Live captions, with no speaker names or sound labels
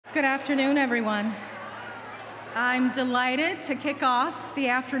Good afternoon, everyone. I'm delighted to kick off the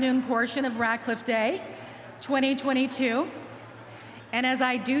afternoon portion of Radcliffe Day 2022. And as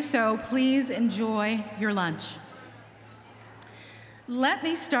I do so, please enjoy your lunch. Let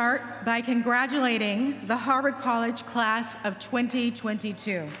me start by congratulating the Harvard College class of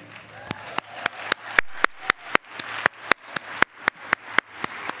 2022.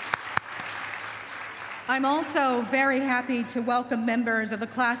 I'm also very happy to welcome members of the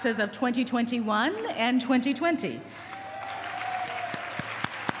classes of 2021 and 2020.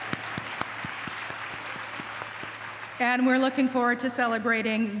 And we're looking forward to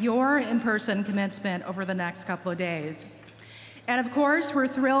celebrating your in-person commencement over the next couple of days. And of course, we're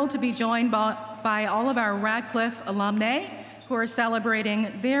thrilled to be joined by all of our Radcliffe alumni who are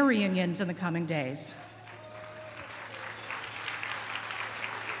celebrating their reunions in the coming days.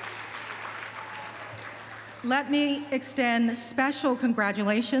 Let me extend special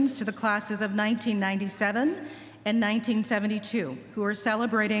congratulations to the classes of 1997 and 1972, who are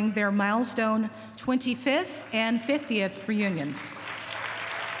celebrating their milestone 25th and 50th reunions.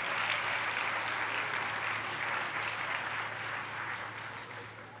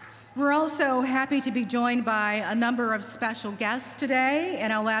 We're also happy to be joined by a number of special guests today,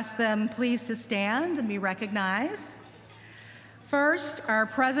 and I'll ask them please to stand and be recognized. First, our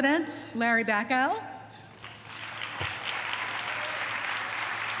president, Larry Bacow.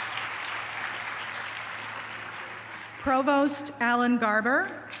 Provost Alan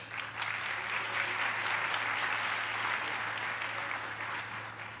Garber.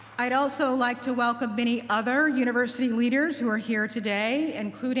 I'd also like to welcome many other university leaders who are here today,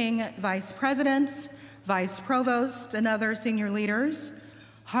 including vice presidents, vice provosts, and other senior leaders,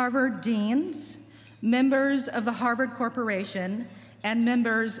 Harvard deans, members of the Harvard Corporation, and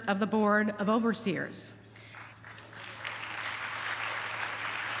members of the Board of Overseers.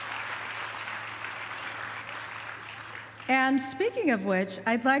 And speaking of which,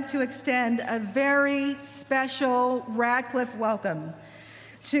 I'd like to extend a very special Radcliffe welcome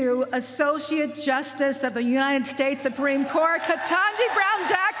to Associate Justice of the United States Supreme Court, Ketanji Brown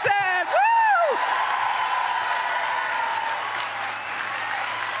Jackson. Woo!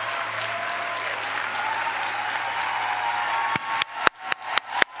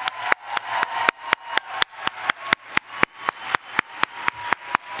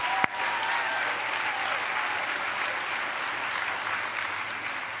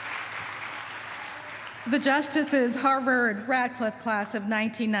 The Justices Harvard Radcliffe class of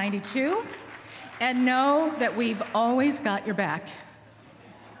 1992, and know that we've always got your back.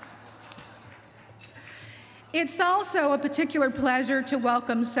 It's also a particular pleasure to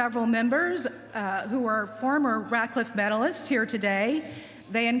welcome several members who are former Radcliffe medalists here today.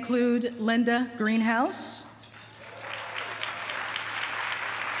 They include Linda Greenhouse,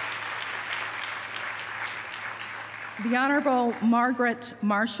 the Honorable Margaret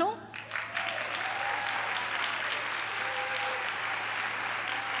Marshall,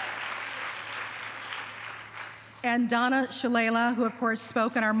 and Donna Shalala, who of course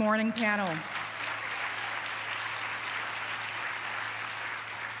spoke in our morning panel.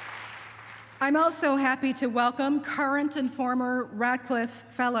 I'm also happy to welcome current and former Radcliffe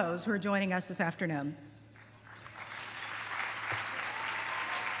Fellows who are joining us this afternoon.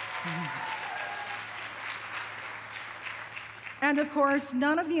 And of course,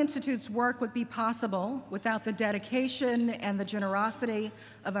 none of the Institute's work would be possible without the dedication and the generosity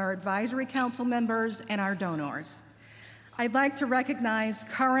of our advisory council members and our donors. I'd like to recognize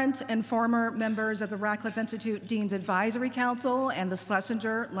current and former members of the Radcliffe Institute Dean's Advisory Council and the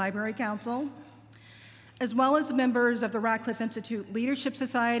Schlesinger Library Council, as well as members of the Radcliffe Institute Leadership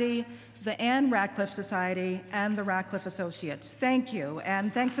Society, the Anne Radcliffe Society, and the Radcliffe Associates. Thank you,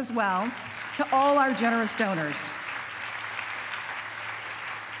 and thanks as well to all our generous donors.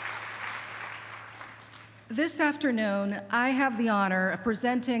 This afternoon, I have the honor of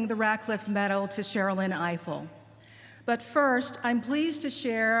presenting the Radcliffe Medal to Sherrilyn Ifill. But first, I'm pleased to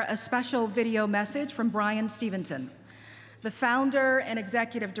share a special video message from Bryan Stevenson, the founder and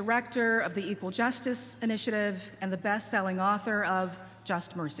executive director of the Equal Justice Initiative and the best-selling author of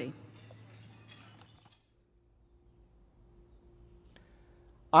Just Mercy.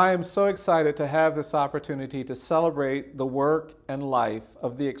 I am so excited to have this opportunity to celebrate the work and life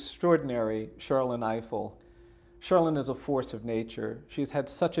of the extraordinary Sherrilyn Ifill. Sherrilyn is a force of nature. She's had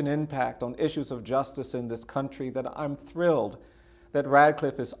such an impact on issues of justice in this country that I'm thrilled that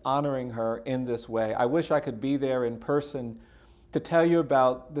Radcliffe is honoring her in this way. I wish I could be there in person to tell you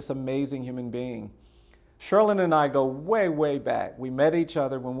about this amazing human being. Sherrilyn and I go way, way back. We met each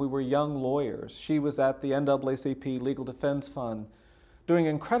other when we were young lawyers. She was at the NAACP Legal Defense Fund doing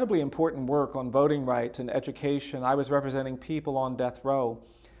incredibly important work on voting rights and education. I was representing people on death row.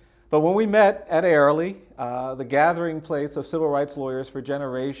 But when we met at Airlie, the gathering place of civil rights lawyers for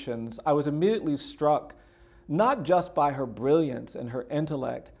generations, I was immediately struck not just by her brilliance and her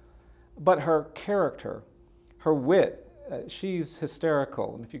intellect, but her character, her wit. She's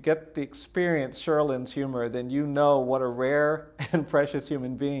hysterical. And if you get to experience Sherrilyn's humor, then you know what a rare and precious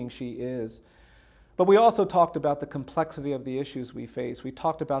human being she is. But we also talked about the complexity of the issues we face. We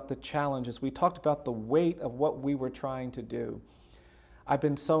talked about the challenges. We talked about the weight of what we were trying to do. I've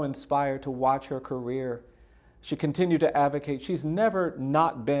been so inspired to watch her career. She continued to advocate. She's never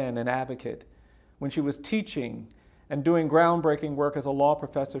not been an advocate. When she was teaching and doing groundbreaking work as a law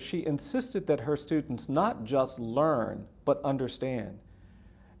professor, she insisted that her students not just learn, but understand.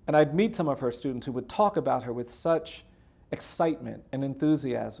 And I'd meet some of her students who would talk about her with such excitement and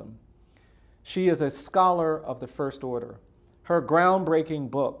enthusiasm. She is a scholar of the first order. Her groundbreaking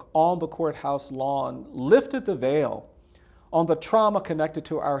book, On the Courthouse Lawn, lifted the veil on the trauma connected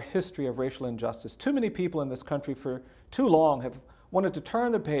to our history of racial injustice. Too many people in this country for too long have wanted to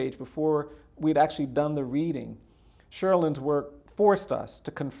turn the page before we'd actually done the reading. Sherrilyn's work forced us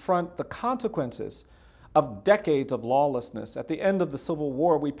to confront the consequences of decades of lawlessness. At the end of the Civil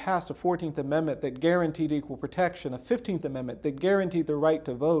War, we passed a 14th Amendment that guaranteed equal protection, a 15th Amendment that guaranteed the right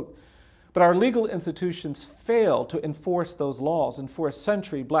to vote. But our legal institutions failed to enforce those laws. And for a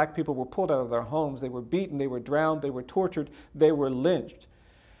century, black people were pulled out of their homes. They were beaten, they were drowned, they were tortured, they were lynched.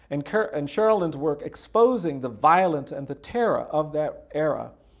 And Sherrilyn's work exposing the violence and the terror of that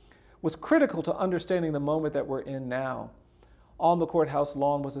era was critical to understanding the moment that we're in now. On the Courthouse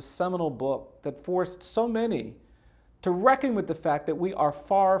Lawn was a seminal book that forced so many to reckon with the fact that we are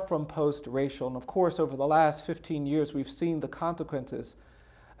far from post-racial. And of course, over the last 15 years, we've seen the consequences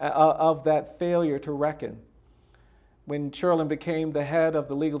of that failure to reckon. When Sherrilyn became the head of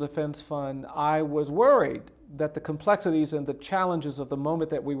the Legal Defense Fund, I was worried that the complexities and the challenges of the moment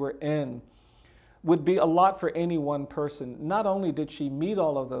that we were in would be a lot for any one person. Not only did she meet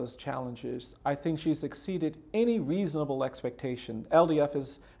all of those challenges, I think she's exceeded any reasonable expectation. LDF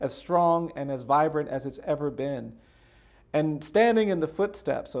is as strong and as vibrant as it's ever been. And standing in the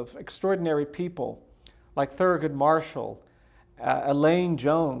footsteps of extraordinary people like Thurgood Marshall, Elaine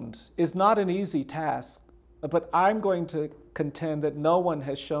Jones, is not an easy task. But I'm going to contend that no one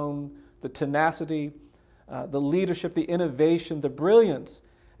has shown the tenacity, the leadership, the innovation, the brilliance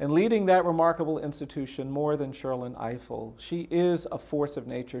in leading that remarkable institution more than Sherrilyn Ifill. She is a force of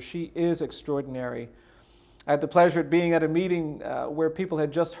nature. She is extraordinary. I had the pleasure of being at a meeting where people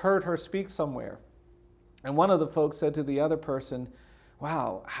had just heard her speak somewhere. And one of the folks said to the other person,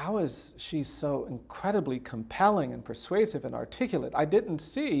 "Wow, how is she so incredibly compelling and persuasive and articulate? I didn't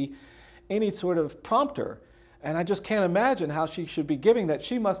see any sort of prompter, and I just can't imagine how she should be giving that.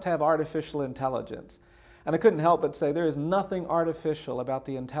 She must have artificial intelligence." And I couldn't help but say there is nothing artificial about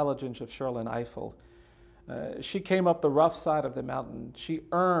the intelligence of Sherrilyn Ifill. She came up the rough side of the mountain. She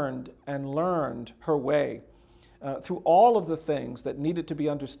earned and learned her way through all of the things that needed to be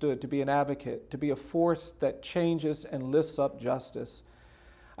understood, to be an advocate, to be a force that changes and lifts up justice.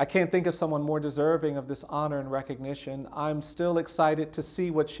 I can't think of someone more deserving of this honor and recognition. I'm still excited to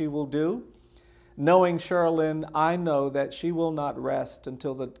see what she will do. Knowing Sherrilyn, I know that she will not rest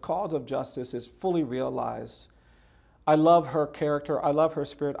until the cause of justice is fully realized. I love her character. I love her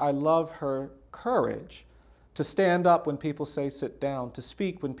spirit. I love her courage to stand up when people say sit down, to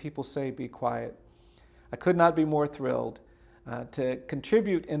speak when people say be quiet. I could not be more thrilled to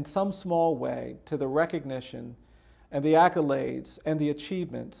contribute in some small way to the recognition and the accolades and the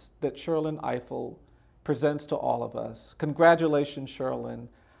achievements that Sherrilyn Ifill presents to all of us. Congratulations, Sherrilyn.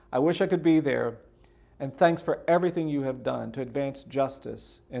 I wish I could be there, and thanks for everything you have done to advance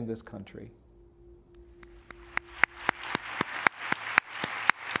justice in this country.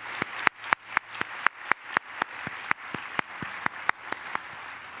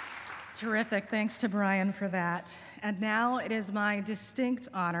 Terrific. Thanks to Bryan for that. And now it is my distinct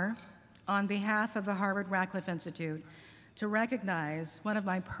honor, on behalf of the Harvard-Radcliffe Institute, to recognize one of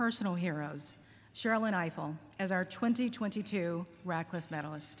my personal heroes, Sherrilyn Ifill, as our 2022 Radcliffe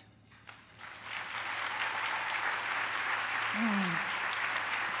Medalist.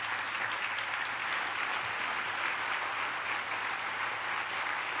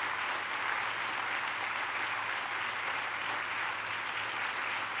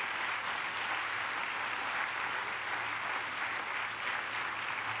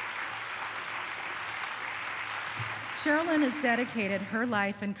 Sherrilyn has dedicated her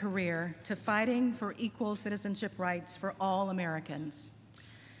life and career to fighting for equal citizenship rights for all Americans.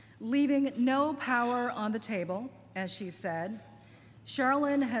 Leaving no power on the table, as she said,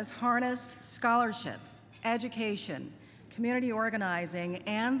 Sherrilyn has harnessed scholarship, education, community organizing,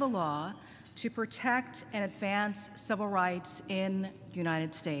 and the law to protect and advance civil rights in the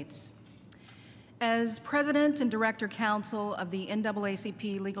United States. As President and Director Counsel of the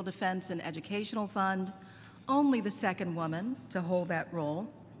NAACP Legal Defense and Educational Fund, only the second woman to hold that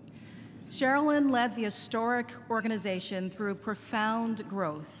role, Sherrilyn led the historic organization through profound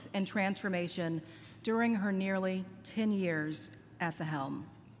growth and transformation during her nearly 10 years at the helm.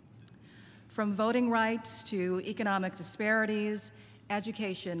 From voting rights to economic disparities,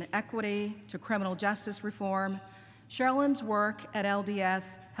 education equity to criminal justice reform, Sherrilyn's work at LDF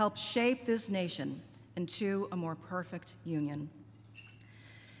helped shape this nation into a more perfect union.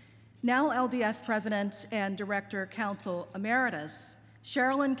 Now LDF President and Director Counsel Emeritus,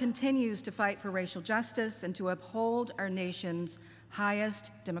 Sherrilyn continues to fight for racial justice and to uphold our nation's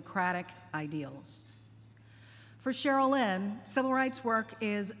highest democratic ideals. For Sherrilyn, civil rights work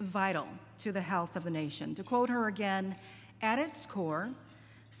is vital to the health of the nation. To quote her again, at its core,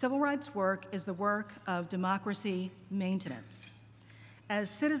 civil rights work is the work of democracy maintenance. As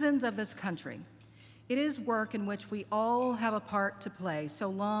citizens of this country, it is work in which we all have a part to play so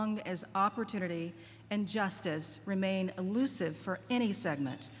long as opportunity and justice remain elusive for any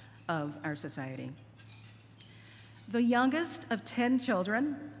segment of our society. The youngest of 10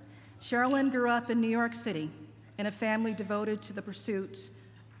 children, Sherrilyn grew up in New York City in a family devoted to the pursuit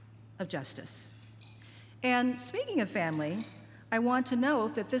of justice. And speaking of family, I want to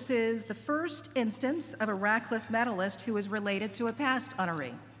note that this is the first instance of a Radcliffe medalist who is related to a past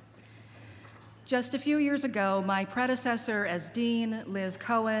honoree. Just a few years ago, my predecessor as dean, Liz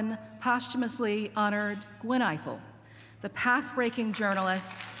Cohen, posthumously honored Gwen Ifill, the path-breaking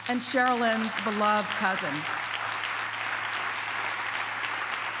journalist and Sherrilyn's beloved cousin.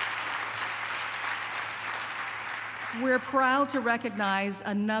 We're proud to recognize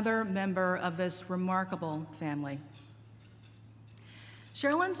another member of this remarkable family.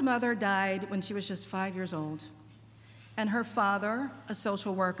 Sherrilyn's mother died when she was just 5 years old, and her father, a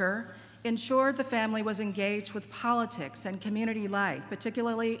social worker, ensured the family was engaged with politics and community life,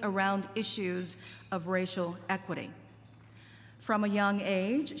 particularly around issues of racial equity. From a young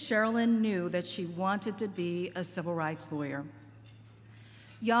age, Sherrilyn knew that she wanted to be a civil rights lawyer.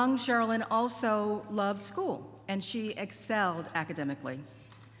 Young Sherrilyn also loved school, and she excelled academically.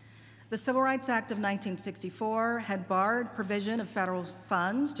 The Civil Rights Act of 1964 had barred provision of federal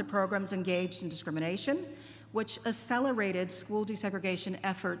funds to programs engaged in discrimination, which accelerated school desegregation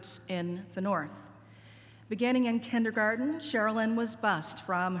efforts in the North. Beginning in kindergarten, Sherrilyn was bused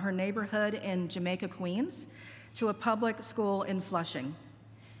from her neighborhood in Jamaica, Queens, to a public school in Flushing.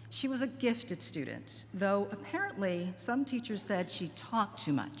 She was a gifted student, though apparently some teachers said she talked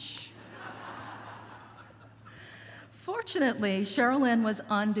too much. Fortunately, Sherrilyn was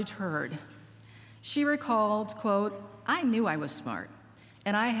undeterred. She recalled, quote, "I knew I was smart,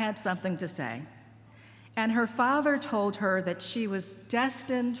 and I had something to say." And her father told her that she was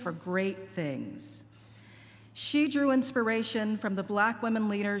destined for great things. She drew inspiration from the Black women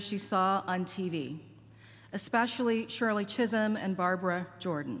leaders she saw on TV, especially Shirley Chisholm and Barbara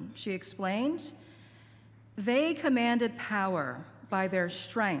Jordan. She explained, "They commanded power by their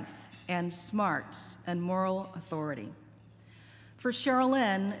strength and smarts and moral authority." For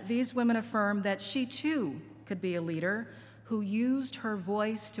Sherrilyn, these women affirmed that she too could be a leader who used her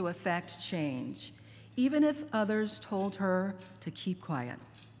voice to effect change, even if others told her to keep quiet.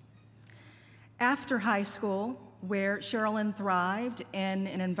 After high school, where Sherrilyn thrived in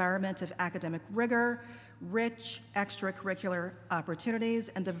an environment of academic rigor, rich extracurricular opportunities,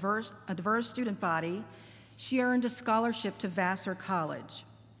 and a diverse student body, she earned a scholarship to Vassar College.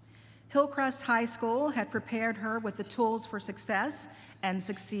 Hillcrest High School had prepared her with the tools for success, and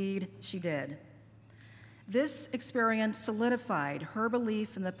succeed she did. This experience solidified her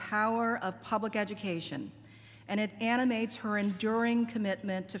belief in the power of public education, and it animates her enduring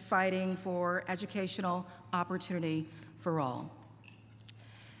commitment to fighting for educational opportunity for all.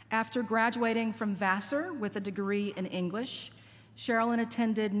 After graduating from Vassar with a degree in English, Sherrilyn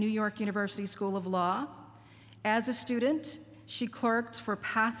attended New York University School of Law. As a student, she clerked for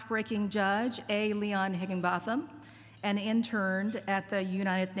path-breaking Judge A. Leon Higginbotham and interned at the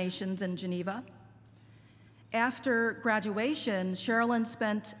United Nations in Geneva. After graduation, Sherrilyn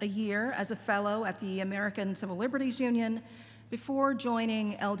spent a year as a fellow at the American Civil Liberties Union before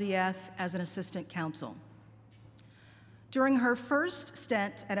joining LDF as an assistant counsel. During her first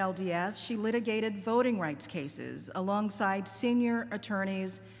stint at LDF, she litigated voting rights cases alongside senior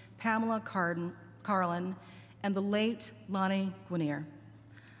attorneys Pamela Carlin and the late Lonnie Guinier.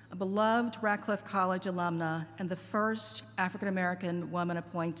 a beloved Radcliffe College alumna, and the first African-American woman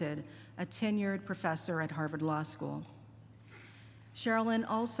appointed a tenured professor at Harvard Law School. Sherrilyn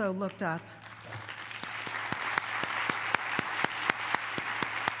also looked up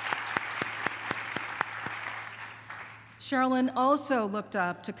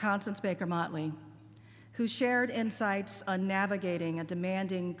to Constance Baker Motley, who shared insights on navigating a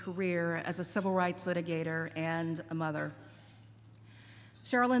demanding career as a civil rights litigator and a mother.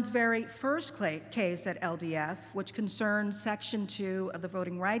 Sherrilyn's very first case at LDF, which concerned Section 2 of the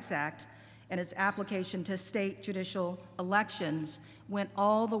Voting Rights Act and its application to state judicial elections, went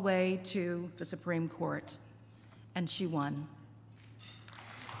all the way to the Supreme Court, and she won.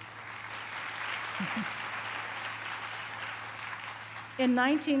 In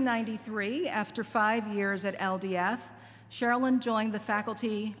 1993, after 5 years at LDF, Sherrilyn joined the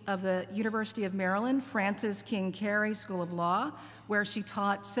faculty of the University of Maryland Francis King Carey School of Law, where she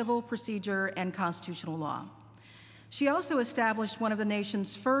taught civil procedure and constitutional law. She also established one of the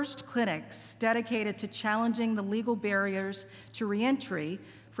nation's first clinics dedicated to challenging the legal barriers to reentry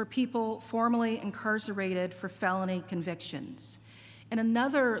for people formerly incarcerated for felony convictions. In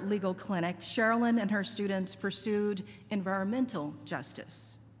another legal clinic, Sherrilyn and her students pursued environmental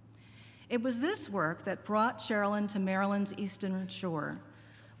justice. It was this work that brought Sherrilyn to Maryland's Eastern Shore,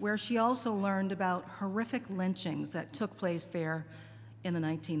 where she also learned about horrific lynchings that took place there in the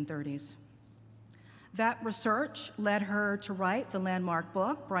 1930s. That research led her to write the landmark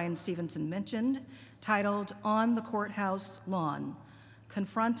book Bryan Stevenson mentioned, titled On the Courthouse Lawn: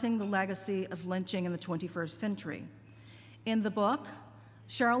 Confronting the Legacy of Lynching in the 21st Century. In the book,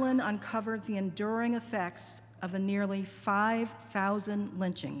 Sherrilyn uncovered the enduring effects of the nearly 5,000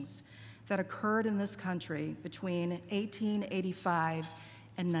 lynchings that occurred in this country between 1885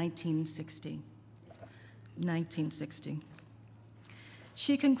 and 1960.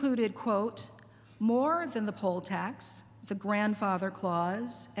 She concluded, quote, "More than the poll tax, the grandfather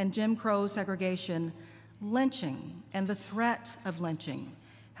clause, and Jim Crow segregation, lynching and the threat of lynching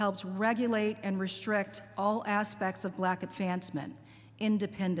helped regulate and restrict all aspects of Black advancement,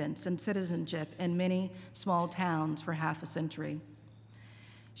 independence, and citizenship in many small towns for half a century."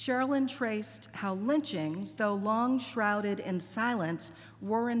 Sherrilyn traced how lynchings, though long shrouded in silence,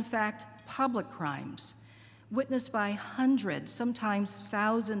 were in fact public crimes, witnessed by hundreds, sometimes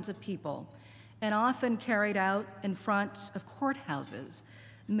thousands of people, and often carried out in front of courthouses,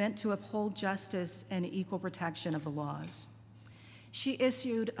 meant to uphold justice and equal protection of the laws. She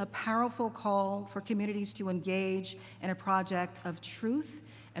issued a powerful call for communities to engage in a project of truth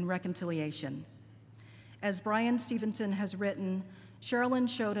and reconciliation. As Bryan Stevenson has written, Sherrilyn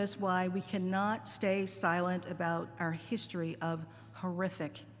showed us why we cannot stay silent about our history of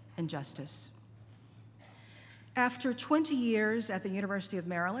horrific injustice. After 20 years at the University of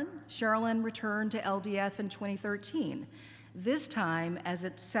Maryland, Sherrilyn returned to LDF in 2013, this time as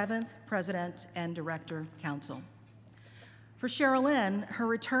its 7th president and director council. For Sherrilyn, her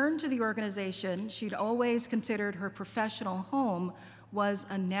return to the organization she'd always considered her professional home was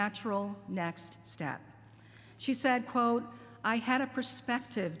a natural next step. She said, quote, "I had a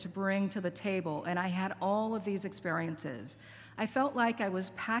perspective to bring to the table, and I had all of these experiences. I felt like I was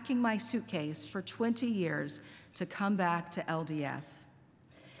packing my suitcase for 20 years to come back to LDF."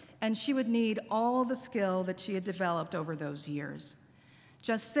 And she would need all the skill that she had developed over those years.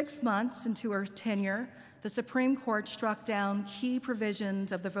 Just 6 months into her tenure, the Supreme Court struck down key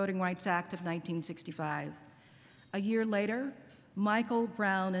provisions of the Voting Rights Act of 1965. A year later, Michael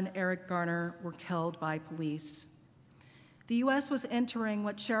Brown and Eric Garner were killed by police. The U.S. was entering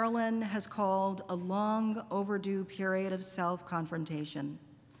what Sherrilyn has called a long overdue period of self-confrontation.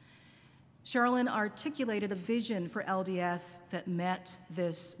 Sherrilyn articulated a vision for LDF that met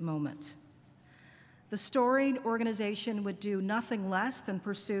this moment. The storied organization would do nothing less than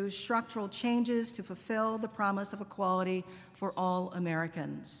pursue structural changes to fulfill the promise of equality for all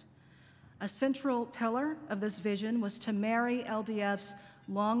Americans. A central pillar of this vision was to marry LDF's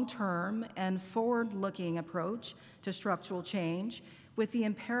long-term and forward-looking approach to structural change with the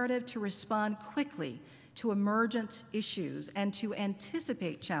imperative to respond quickly to emergent issues and to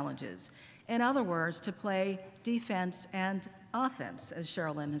anticipate challenges. In other words, to play defense and offense, as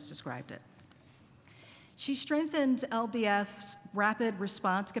Sherrilyn has described it. She strengthened LDF's rapid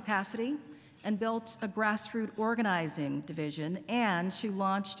response capacity and built a grassroots organizing division, and she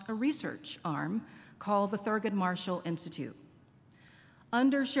launched a research arm called the Thurgood Marshall Institute.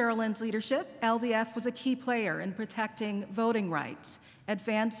 Under Sherrilyn's leadership, LDF was a key player in protecting voting rights,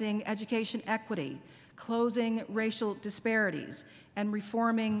 advancing education equity, closing racial disparities, and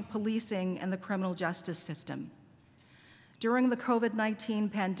reforming policing and the criminal justice system. During the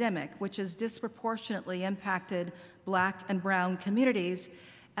COVID-19 pandemic, which has disproportionately impacted Black and Brown communities,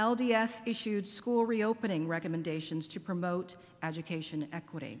 LDF issued school reopening recommendations to promote education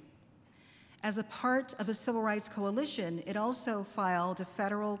equity. As a part of a civil rights coalition, it also filed a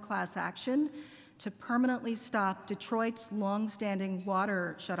federal class action to permanently stop Detroit's longstanding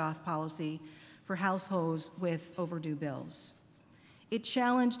water shutoff policy for households with overdue bills. It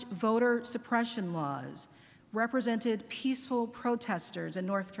challenged voter suppression laws, represented peaceful protesters in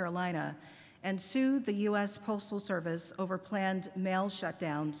North Carolina, and sued the U.S. Postal Service over planned mail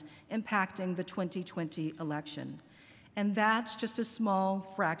shutdowns impacting the 2020 election. And that's just a small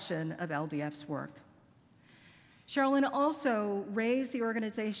fraction of LDF's work. Sherrilyn also raised the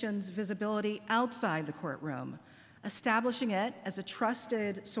organization's visibility outside the courtroom, establishing it as a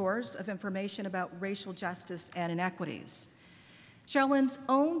trusted source of information about racial justice and inequities. Sherrilyn's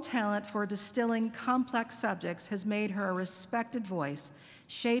own talent for distilling complex subjects has made her a respected voice,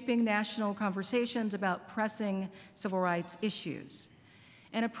 shaping national conversations about pressing civil rights issues.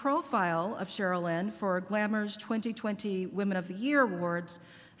 In a profile of Sherrilyn for Glamour's 2020 Women of the Year Awards,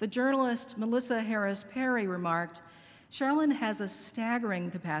 the journalist Melissa Harris Perry remarked, "Sherrilyn has a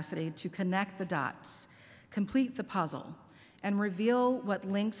staggering capacity to connect the dots, complete the puzzle, and reveal what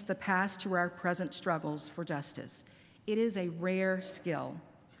links the past to our present struggles for justice. It is a rare skill.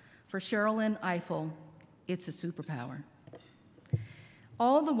 For Sherrilyn Ifill, it's a superpower."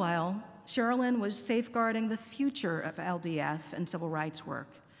 All the while, Sherrilyn was safeguarding the future of LDF and civil rights work.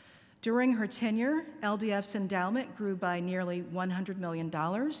 During her tenure, LDF's endowment grew by nearly $100 million.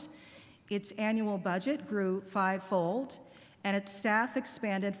 Its annual budget grew fivefold, and its staff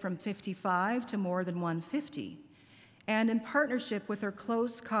expanded from 55 to more than 150. And in partnership with her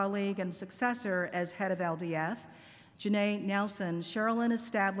close colleague and successor as head of LDF, Janae Nelson, Sherrilyn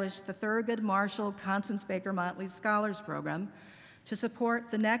established the Thurgood Marshall Constance Baker Motley Scholars Program to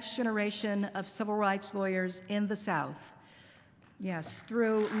support the next generation of civil rights lawyers in the South. Yes,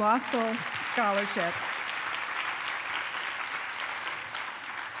 through law school scholarships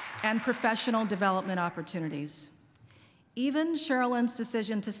and professional development opportunities. Even Sherrilyn's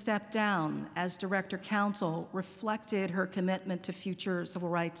decision to step down as director counsel reflected her commitment to future civil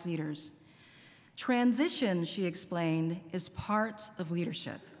rights leaders. Transition, she explained, is part of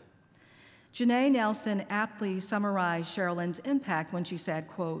leadership. Janae Nelson aptly summarized Sherrilyn's impact when she said,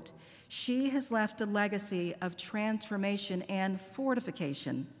 quote, "She has left a legacy of transformation and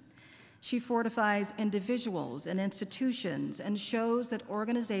fortification. She fortifies individuals and institutions and shows that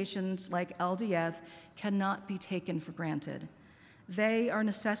organizations like LDF cannot be taken for granted. They are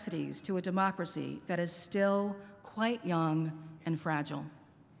necessities to a democracy that is still quite young and fragile."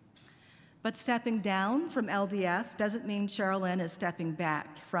 But stepping down from LDF doesn't mean Sherrilyn is stepping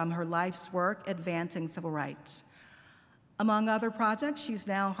back from her life's work advancing civil rights. Among other projects, she's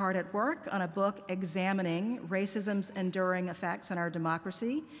now hard at work on a book examining racism's enduring effects on our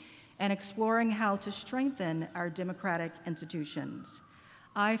democracy and exploring how to strengthen our democratic institutions.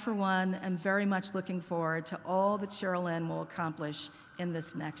 I, for one, am very much looking forward to all that Sherrilyn will accomplish in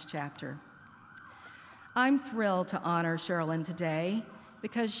this next chapter. I'm thrilled to honor Sherrilyn today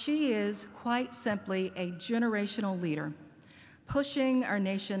because she is quite simply a generational leader, pushing our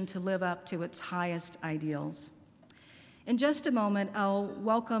nation to live up to its highest ideals. In just a moment, I'll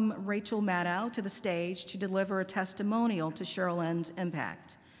welcome Rachel Maddow to the stage to deliver a testimonial to Sherrilyn's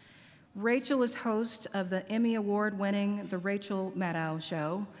impact. Rachel is host of the Emmy Award-winning The Rachel Maddow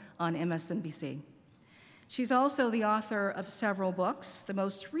Show on MSNBC. She's also the author of several books, the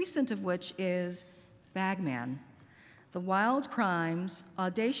most recent of which is Bagman: The Wild Crimes,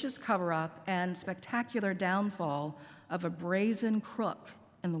 Audacious Cover-Up, and Spectacular Downfall of a Brazen Crook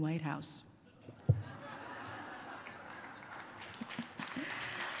in the White House.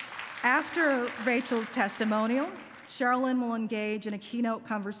 After Rachel's testimonial, Sherrilyn will engage in a keynote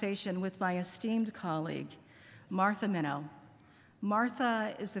conversation with my esteemed colleague, Martha Minow.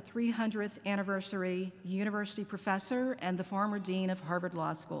 Martha is the 300th anniversary university professor and the former dean of Harvard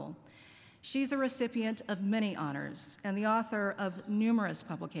Law School. She's the recipient of many honors and the author of numerous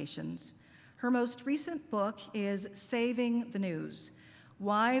publications. Her most recent book is Saving the News: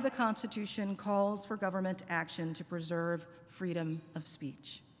 Why the Constitution Calls for Government Action to Preserve Freedom of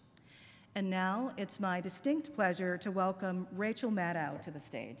Speech. And now it's my distinct pleasure to welcome Rachel Maddow to the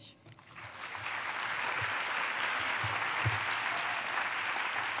stage.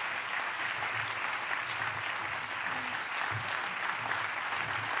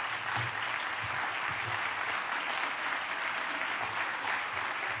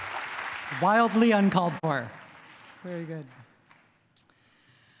 Wildly uncalled for. Very good.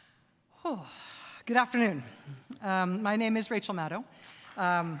 Oh, good afternoon. My name is Rachel Maddow.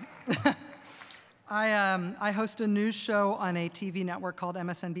 I host a news show on a TV network called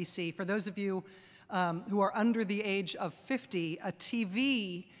MSNBC. For those of you who are under the age of 50, a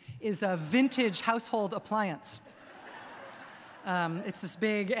TV is a vintage household appliance. It's this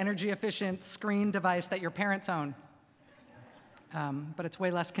big, energy-efficient screen device that your parents own. But it's way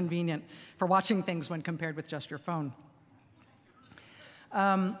less convenient for watching things when compared with just your phone.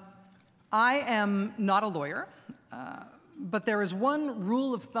 I am not a lawyer, but there is one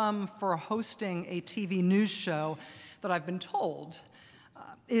rule of thumb for hosting a TV news show that I've been told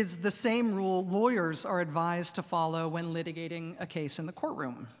is the same rule lawyers are advised to follow when litigating a case in the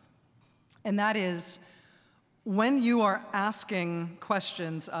courtroom. And that is, when you are asking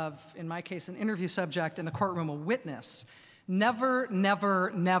questions of, in my case, an interview subject, in the courtroom, a witness, never,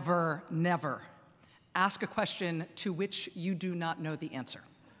 never, never, never ask a question to which you do not know the answer.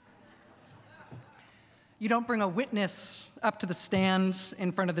 You don't bring a witness up to the stand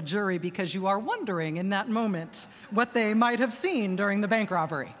in front of the jury because you are wondering in that moment what they might have seen during the bank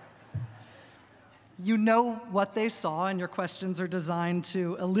robbery. You know what they saw, and your questions are designed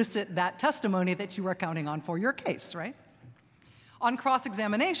to elicit that testimony that you are counting on for your case, right? On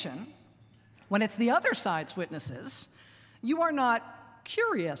cross-examination, when it's the other side's witnesses, you are not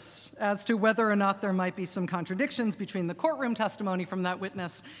curious as to whether or not there might be some contradictions between the courtroom testimony from that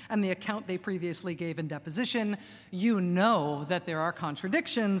witness and the account they previously gave in deposition. You know that there are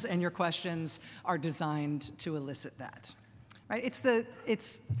contradictions, and your questions are designed to elicit that, right?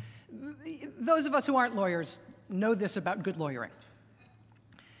 Those of us who aren't lawyers know this about good lawyering.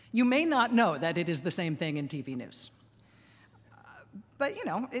 You may not know that it is the same thing in TV news. But, you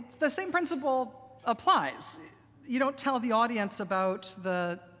know, it's the same principle applies. You don't tell the audience about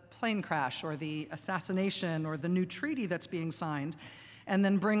the plane crash or the assassination or the new treaty that's being signed and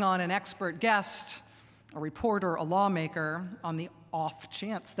then bring on an expert guest, a reporter, a lawmaker, on the off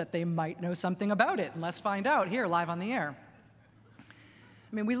chance that they might know something about it. And let's find out here, live on the air.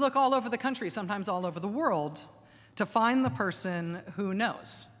 I mean, we look all over the country, sometimes all over the world, to find the person who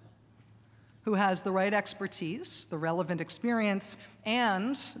knows, who has the right expertise, the relevant experience,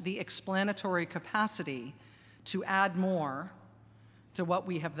 and the explanatory capacity to add more to what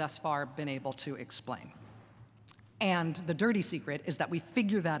we have thus far been able to explain. And the dirty secret is that we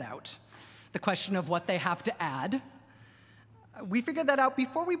figure that out, the question of what they have to add. We figure that out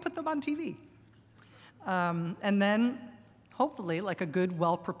before we put them on TV. And then, hopefully, like a good,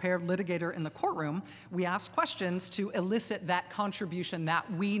 well-prepared litigator in the courtroom, we ask questions to elicit that contribution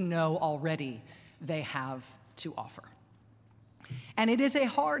that we know already they have to offer. And it is a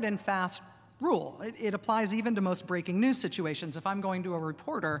hard and fast rule. It applies even to most breaking news situations. If I'm going to a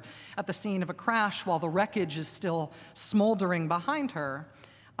reporter at the scene of a crash while the wreckage is still smoldering behind her,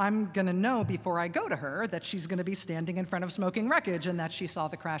 I'm going to know before I go to her that she's going to be standing in front of smoking wreckage and that she saw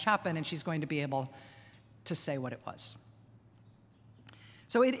the crash happen, and she's going to be able to say what it was.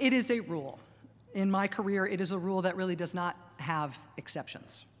 So it is a rule. In my career, it is a rule that really does not have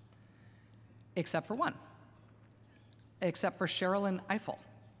exceptions, except for one, except for Sherrilyn Ifill.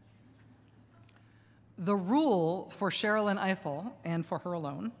 The rule for Sherrilyn Ifill, and for her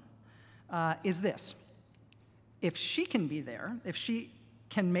alone, is this. If she can be there, if she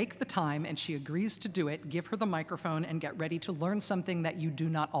can make the time and she agrees to do it, give her the microphone and get ready to learn something that you do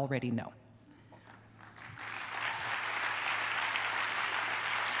not already know.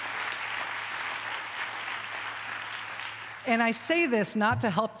 And I say this not to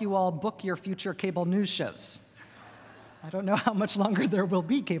help you all book your future cable news shows. I don't know how much longer there will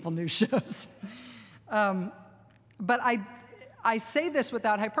be cable news shows. But I say this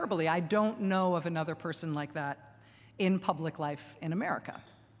without hyperbole. I don't know of another person like that in public life in America.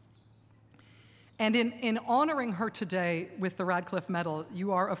 And in honoring her today with the Radcliffe Medal,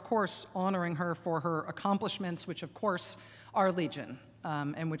 you are, of course, honoring her for her accomplishments, which, of course, are legion,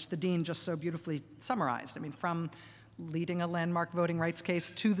 and which the dean just so beautifully summarized. I mean, from leading a landmark voting rights case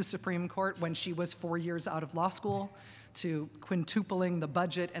to the Supreme Court when she was 4 years out of law school, to quintupling the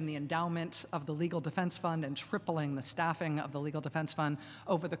budget and the endowment of the Legal Defense Fund and tripling the staffing of the Legal Defense Fund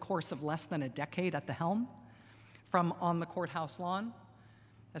over the course of less than a decade at the helm, from on the courthouse lawn.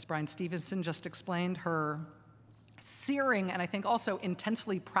 As Bryan Stevenson just explained, her searing and I think also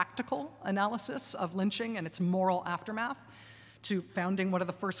intensely practical analysis of lynching and its moral aftermath, to founding one of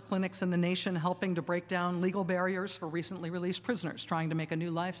the first clinics in the nation helping to break down legal barriers for recently released prisoners trying to make a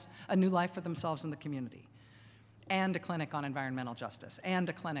new life for themselves in the community, and a clinic on environmental justice, and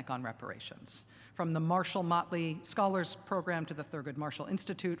a clinic on reparations. From the Marshall Motley Scholars Program to the Thurgood Marshall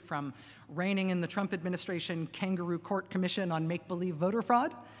Institute, from reigning in the Trump administration Kangaroo Court Commission on make-believe voter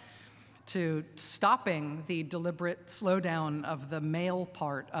fraud, to stopping the deliberate slowdown of the mail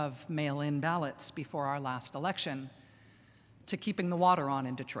part of mail-in ballots before our last election, to keeping the water on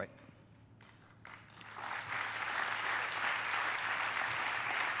in Detroit.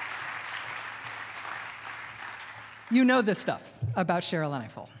 You know this stuff about Sherrilyn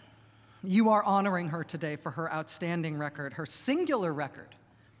Ifill. You are honoring her today for her outstanding record, her singular record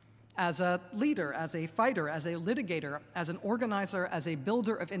as a leader, as a fighter, as a litigator, as an organizer, as a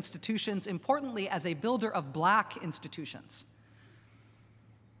builder of institutions, importantly, as a builder of Black institutions,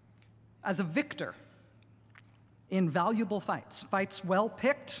 as a victor in valuable fights, fights well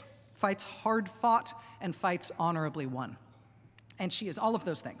picked, fights hard fought, and fights honorably won. And she is all of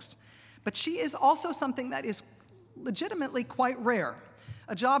those things. But she is also something that is legitimately quite rare,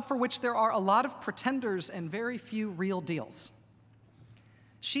 a job for which there are a lot of pretenders and very few real deals.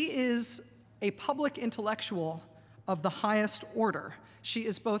 She is a public intellectual of the highest order. She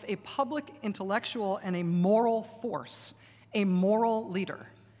is both a public intellectual and a moral force, a moral leader.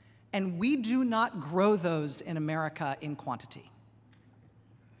 And we do not grow those in America in quantity.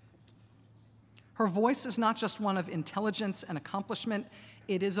 Her voice is not just one of intelligence and accomplishment,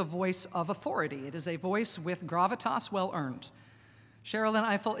 it is a voice of authority. It is a voice with gravitas well earned. Sherrilyn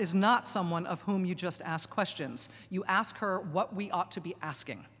Ifill is not someone of whom you just ask questions. You ask her what we ought to be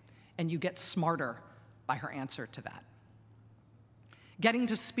asking, and you get smarter by her answer to that. Getting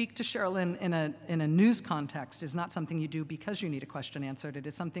to speak to Sherrilyn in a news context is not something you do because you need a question answered. It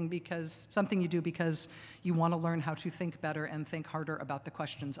is something you do because you want to learn how to think better and think harder about the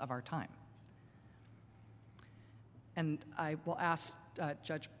questions of our time. And I will ask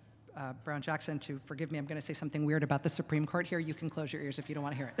Judge Brown-Jackson to forgive me. I'm going to say something weird about the Supreme Court here. You can close your ears if you don't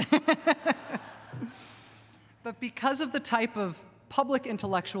want to hear it. But because of the type of public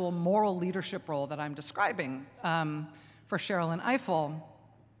intellectual moral leadership role that I'm describing for Sherrilyn Ifill,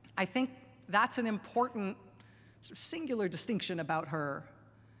 I think that's an important sort of singular distinction about her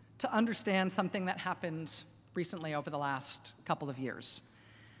to understand something that happened recently over the last couple of years.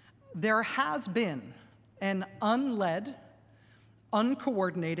 There has been an unled,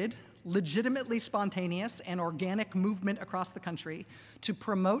 uncoordinated, legitimately spontaneous and organic movement across the country to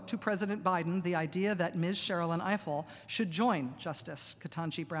promote to President Biden the idea that Ms. Sherrilyn Ifill should join Justice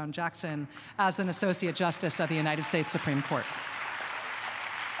Ketanji Brown Jackson as an Associate Justice of the United States Supreme Court.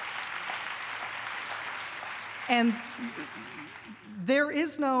 And there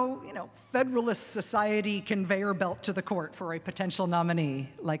is no, Federalist Society conveyor belt to the court for a potential nominee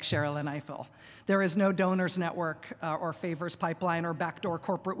like Sherrilyn Ifill. There is no donors network or favors pipeline or backdoor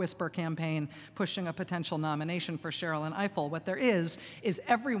corporate whisper campaign pushing a potential nomination for Sherrilyn Ifill. What there is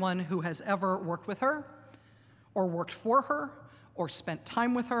everyone who has ever worked with her or worked for her or spent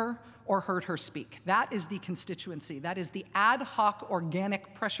time with her or heard her speak. That is the constituency. That is the ad hoc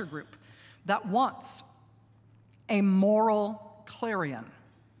organic pressure group that wants a moral clarion,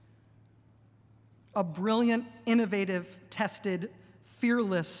 a brilliant, innovative, tested,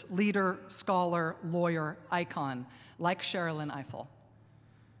 fearless leader, scholar, lawyer, icon like Sherrilyn Ifill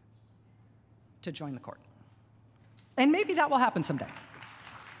to join the court. And maybe that will happen someday.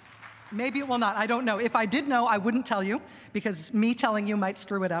 Maybe it will not. I don't know. If I did know, I wouldn't tell you, because me telling you might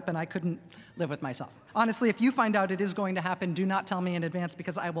screw it up and I couldn't live with myself. Honestly, if you find out it is going to happen, do not tell me in advance,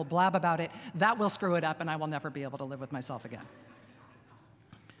 because I will blab about it. That will screw it up and I will never be able to live with myself again.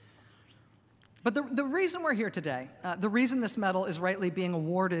 But the reason we're here today, the reason this medal is rightly being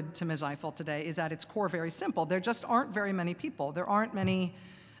awarded to Ms. Ifill today is at its core very simple. There just aren't very many people. There aren't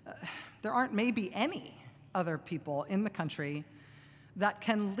maybe any other people in the country that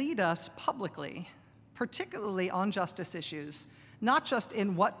can lead us publicly, particularly on justice issues, not just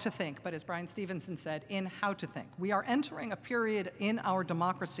in what to think, but as Bryan Stevenson said, in how to think. We are entering a period in our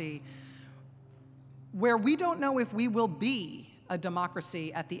democracy where we don't know if we will be a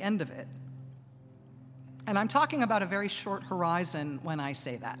democracy at the end of it. And I'm talking about a very short horizon when I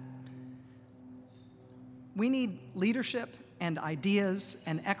say that. We need leadership and ideas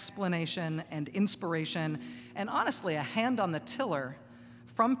and explanation and inspiration and honestly a hand on the tiller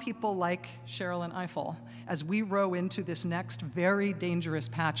from people like Sherrilyn Ifill as we row into this next very dangerous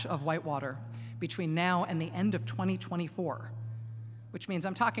patch of whitewater between now and the end of 2024, which means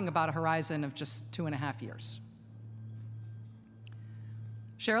I'm talking about a horizon of just 2.5 years.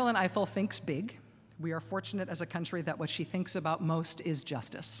 Sherrilyn Ifill thinks big. We are fortunate as a country that what she thinks about most is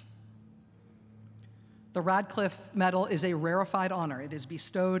justice. The Radcliffe Medal is a rarefied honor. It is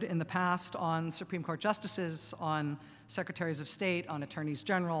bestowed in the past on Supreme Court justices, on secretaries of state, on attorneys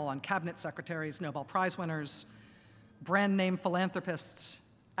general, on cabinet secretaries, Nobel Prize winners, brand name philanthropists,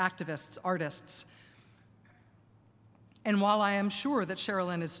 activists, artists. And while I am sure that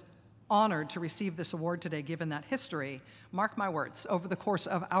Sherrilyn is honored to receive this award today, given that history. Mark my words, over the course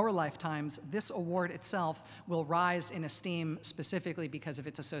of our lifetimes, this award itself will rise in esteem specifically because of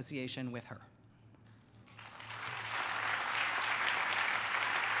its association with her.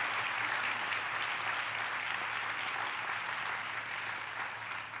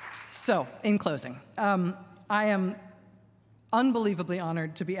 So, in closing, I am unbelievably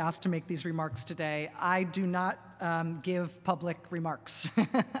honored to be asked to make these remarks today. I do not give public remarks.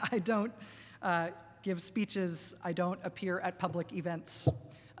 I don't give speeches. I don't appear at public events.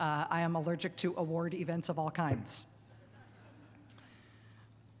 I am allergic to award events of all kinds.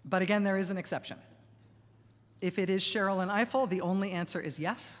 But again, there is an exception. If it is Sherrilyn Ifill, the only answer is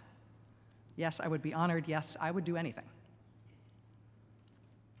yes. Yes, I would be honored. Yes, I would do anything.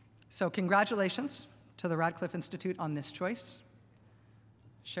 So congratulations to the Radcliffe Institute on this choice.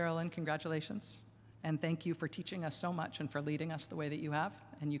 Sherrilyn, congratulations. And thank you for teaching us so much and for leading us the way that you have,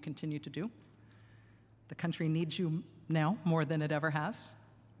 and you continue to do. The country needs you now more than it ever has.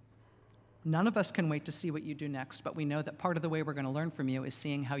 None of us can wait to see what you do next, but we know that part of the way we're going to learn from you is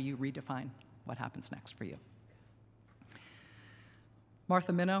seeing how you redefine what happens next for you.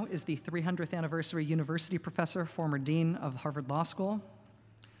 Martha Minow is the 300th anniversary university professor, former dean of Harvard Law School.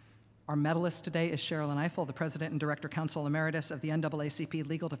 Our medalist today is Sherrilyn Ifill, the President and Director Counsel Emeritus of the NAACP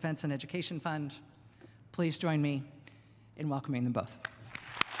Legal Defense and Education Fund. Please join me in welcoming them both.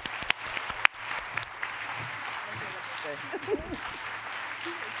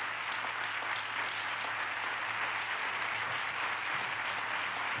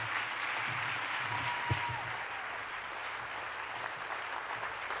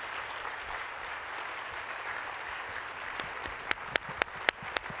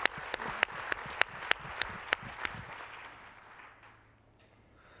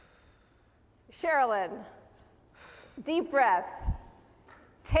 Sherrilyn, deep breath,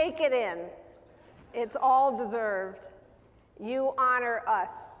 take it in. It's all deserved. You honor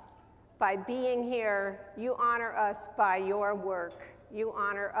us by being here. You honor us by your work. You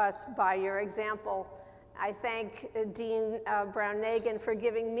honor us by your example. I thank Dean Brown-Nagin for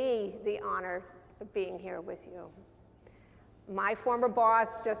giving me the honor of being here with you. My former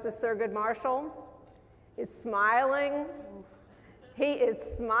boss, Justice Thurgood Marshall, is smiling. He is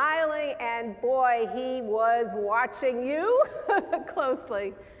smiling, and boy, he was watching you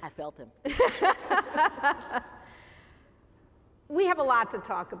closely. I felt him. We have a lot to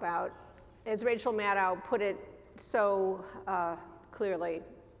talk about. As Rachel Maddow put it so clearly,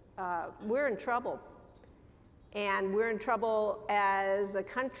 we're in trouble. And we're in trouble as a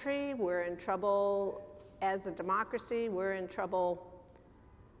country, we're in trouble as a democracy, we're in trouble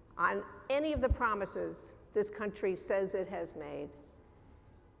on any of the promises this country says it has made.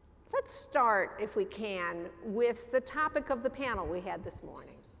 Let's start, if we can, with the topic of the panel we had this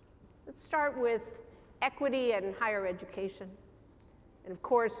morning. Let's start with equity and higher education. And of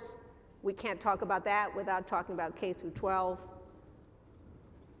course, we can't talk about that without talking about K through 12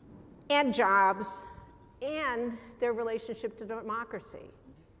 and jobs and their relationship to democracy.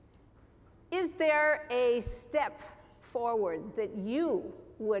 Is there a step forward that you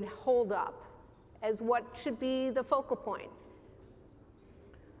would hold up as what should be the focal point?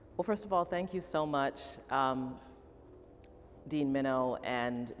 Well, first of all, thank you so much, Dean Minow,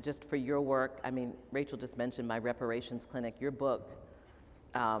 and just for your work. I mean, Rachel just mentioned my reparations clinic. Your book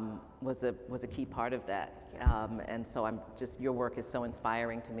was a key part of that, and so your work is so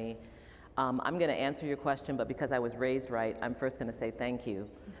inspiring to me. I'm going to answer your question, but because I was raised right, I'm first going to say thank you.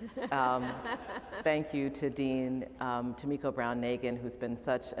 Thank you to Dean Tomiko Brown-Nagin, who's been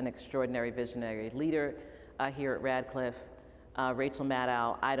such an extraordinary visionary leader here at Radcliffe. Rachel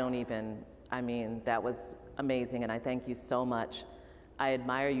Maddow, that was amazing, and I thank you so much. I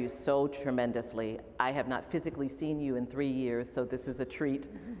admire you so tremendously. I have not physically seen you in 3 years, so this is a treat.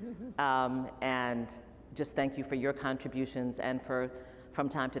 And just thank you for your contributions and for, from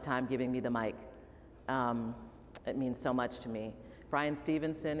time to time, giving me the mic. It means so much to me. Bryan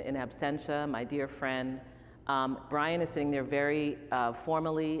Stevenson, in absentia, my dear friend. Bryan is sitting there very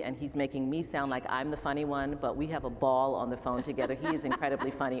formally, and he's making me sound like I'm the funny one, but we have a ball on the phone together. He is incredibly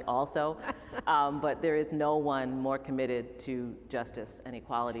funny also, but there is no one more committed to justice and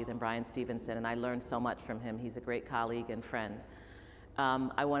equality than Bryan Stevenson, and I learned so much from him. He's a great colleague and friend.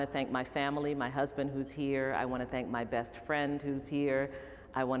 I want to thank my family, my husband who's here. I want to thank my best friend who's here.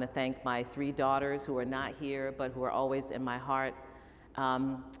 I want to thank my 3 daughters who are not here, but who are always in my heart.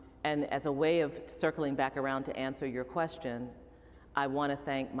 And as a way of circling back around to answer your question, I want to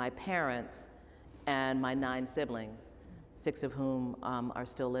thank my parents and my 9 siblings, 6 of whom are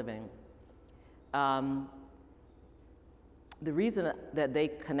still living. the reason that they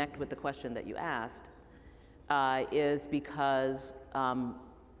connect with the question that you asked is because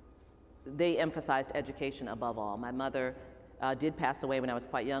they emphasized education above all. My mother did pass away when I was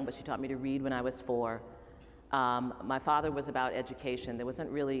quite young, but she taught me to read when I was 4. My father was about education. There wasn't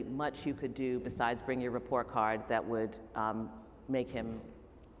really much you could do besides bring your report card that would make him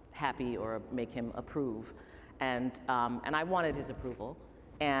happy or make him approve. And I wanted his approval.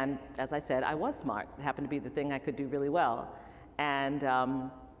 And as I said, I was smart. It happened to be the thing I could do really well. And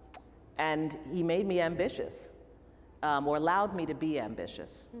he made me ambitious, or allowed me to be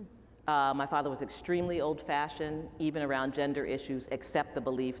ambitious. My father was extremely old-fashioned, even around gender issues, except the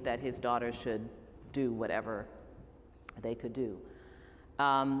belief that his daughters should do whatever they could do.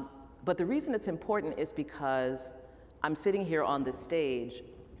 But the reason it's important is because I'm sitting here on this stage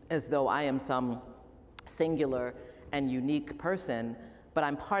as though I am some singular and unique person, but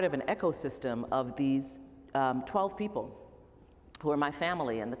I'm part of an ecosystem of these 12 people who are my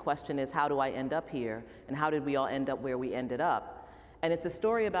family. And the question is, how do I end up here? And how did we all end up where we ended up? And it's a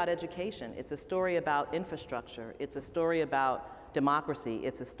story about education. It's a story about infrastructure. It's a story about democracy.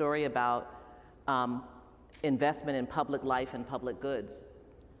 It's a story about investment in public life and public goods.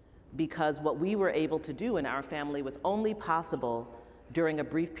 Because what we were able to do in our family was only possible during a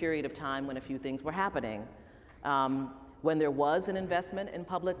brief period of time when a few things were happening. When there was an investment in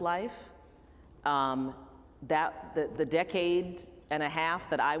public life, the decade and a half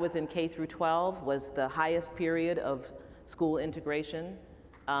that I was in K through 12 was the highest period of school integration,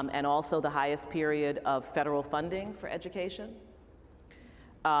 and also the highest period of federal funding for education.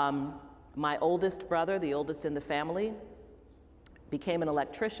 My oldest brother, the oldest in the family, became an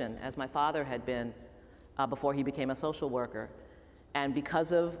electrician, as my father had been before he became a social worker. And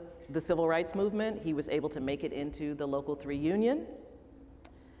because of the civil rights movement, he was able to make it into the Local 3 union.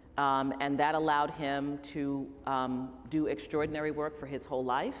 And that allowed him to do extraordinary work for his whole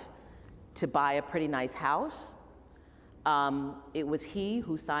life, to buy a pretty nice house. It was he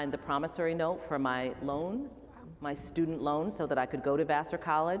who signed the promissory note for my loan, my student loan, so that I could go to Vassar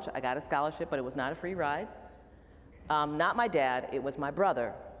College. I got a scholarship, but it was not a free ride. Not my dad, it was my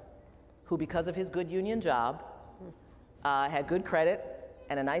brother, who, because of his good union job, had good credit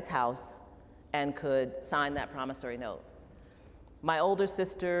and a nice house and could sign that promissory note. My older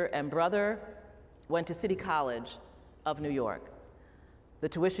sister and brother went to City College of New York. The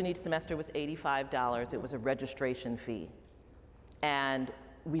tuition each semester was $85. It was a registration fee. And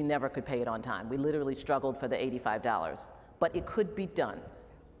we never could pay it on time. We literally struggled for the $85, but it could be done.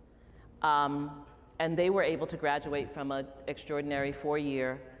 And they were able to graduate from an extraordinary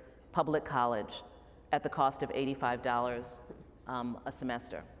 4-year public college at the cost of $85 a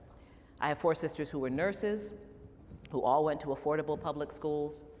semester. I have 4 sisters who were nurses, who all went to affordable public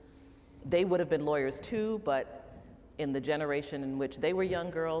schools. They would have been lawyers too, but in the generation in which they were young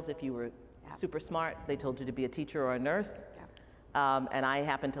girls, if you were super smart, they told you to be a teacher or a nurse. And I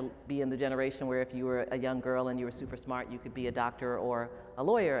happened to be in the generation where if you were a young girl and you were super smart, you could be a doctor or a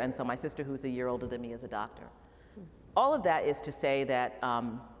lawyer. And so my sister, who's a year older than me, is a doctor. All of that is to say that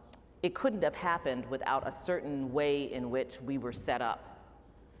it couldn't have happened without a certain way in which we were set up.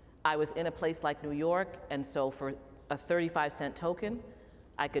 I was in a place like New York, and so for a 35-cent token,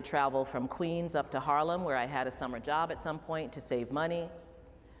 I could travel from Queens up to Harlem, where I had a summer job at some point to save money.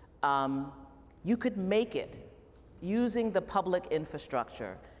 You could make it using the public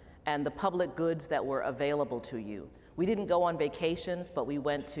infrastructure and the public goods that were available to you. We didn't go on vacations, but we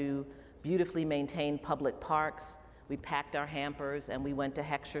went to beautifully maintained public parks. We packed our hampers and we went to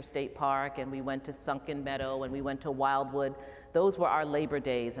Heckscher State Park and we went to Sunken Meadow and we went to Wildwood. Those were our Labor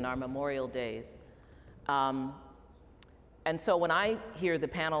Days and our Memorial Days. And so when I hear the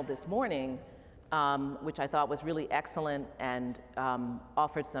panel this morning, which I thought was really excellent and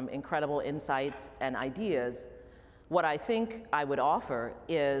offered some incredible insights and ideas, what I think I would offer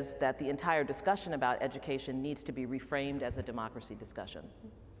is that the entire discussion about education needs to be reframed as a democracy discussion.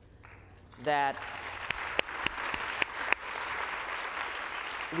 That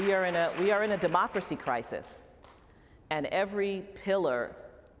we are in a democracy crisis, and every pillar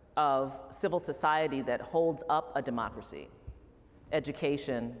of civil society that holds up a democracy,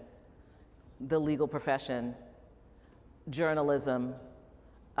 education, the legal profession, journalism,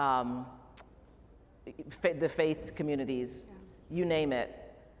 the faith communities, you name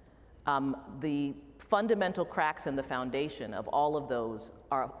it, the fundamental cracks in the foundation of all of those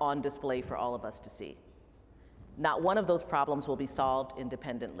are on display for all of us to see. Not one of those problems will be solved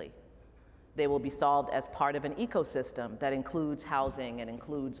independently. They will be solved as part of an ecosystem that includes housing and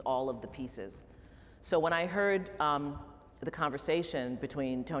includes all of the pieces. So when I heard the conversation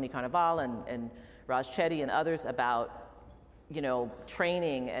between Tony Carnaval and Raj Chetty and others about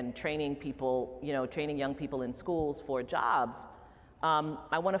training people, training young people in schools for jobs,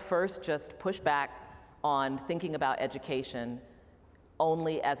 I want to first just push back on thinking about education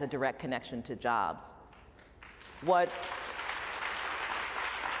only as a direct connection to jobs. What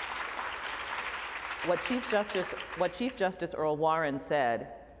Chief Justice Earl Warren said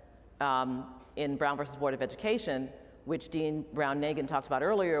in Brown versus Board of Education, which Dean Brown-Nagin talked about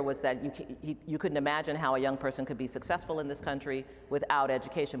earlier, was that you couldn't imagine how a young person could be successful in this country without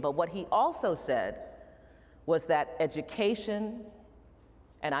education. But what he also said was that education,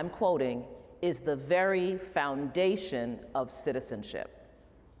 and I'm quoting, is the very foundation of citizenship.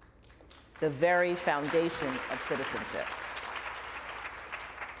 The very foundation of citizenship.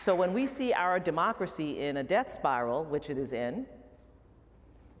 So when we see our democracy in a death spiral, which it is in,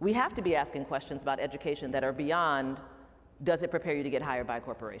 we have to be asking questions about education that are beyond, does it prepare you to get hired by a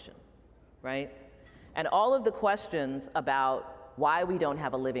corporation, right? And all of the questions about why we don't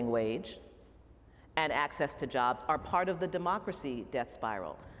have a living wage and access to jobs are part of the democracy death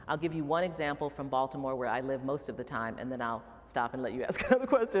spiral. I'll give you one example from Baltimore, where I live most of the time, and then I'll stop and let you ask another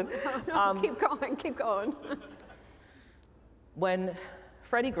question. No, keep going. When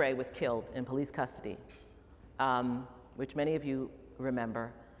Freddie Gray was killed in police custody, which many of you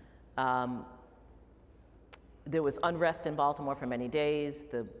remember, there was unrest in Baltimore for many days.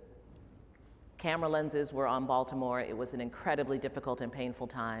 The camera lenses were on Baltimore. It was an incredibly difficult and painful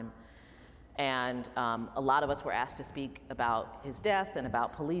time. And a lot of us were asked to speak about his death and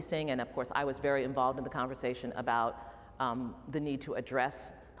about policing. And of course, I was very involved in the conversation about the need to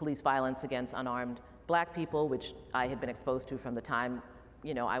address police violence against unarmed Black people, which I had been exposed to from the time,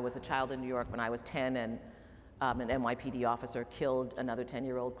 I was a child in New York when I was 10, and an NYPD officer killed another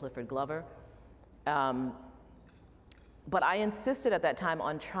 10-year-old Clifford Glover. But I insisted at that time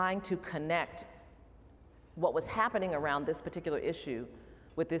on trying to connect what was happening around this particular issue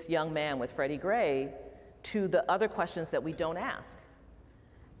with this young man, with Freddie Gray, to the other questions that we don't ask.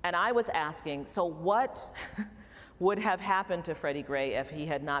 And I was asking, so what would have happened to Freddie Gray if he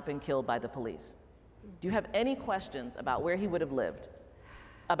had not been killed by the police? Do you have any questions about where he would have lived,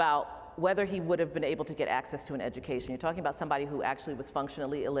 about whether he would have been able to get access to an education? You're talking about somebody who actually was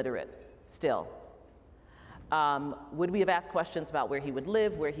functionally illiterate still. Would we have asked questions about where he would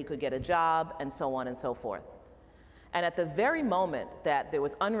live, where he could get a job, and so on and so forth? And at the very moment that there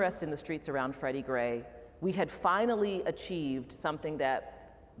was unrest in the streets around Freddie Gray, we had finally achieved something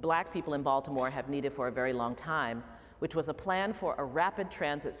that Black people in Baltimore have needed for a very long time, which was a plan for a rapid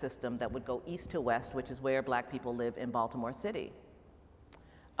transit system that would go east to west, which is where Black people live in Baltimore City.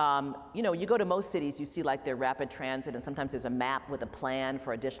 You go to most cities, you see like their rapid transit, and sometimes there's a map with a plan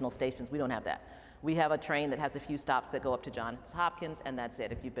for additional stations. We don't have that. We have a train that has a few stops that go up to Johns Hopkins, and that's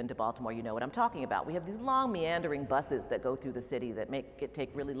it. If you've been to Baltimore, you know what I'm talking about. We have these long meandering buses that go through the city that make it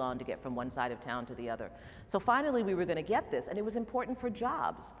take really long to get from one side of town to the other. So finally, we were going to get this, and it was important for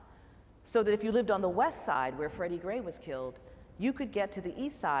jobs. So that if you lived on the west side where Freddie Gray was killed, you could get to the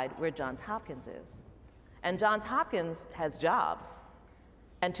east side where Johns Hopkins is. And Johns Hopkins has jobs.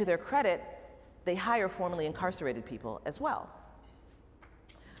 And to their credit, they hire formerly incarcerated people as well.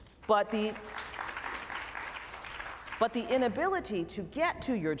 But the inability to get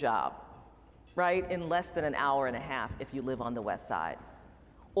to your job, right, in less than an hour and a half if you live on the west side,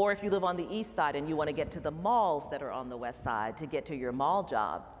 or if you live on the east side and you want to get to the malls that are on the west side to get to your mall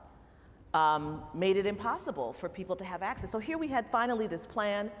job, made it impossible for people to have access. So here we had finally this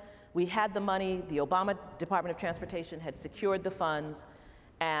plan. We had the money. The Obama Department of Transportation had secured the funds,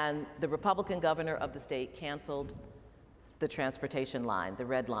 and the Republican governor of the state canceled the transportation line, the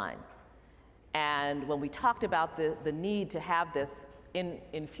red line. And when we talked about the need to have this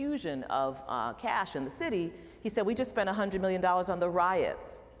infusion of cash in the city, he said, we just spent $100 million on the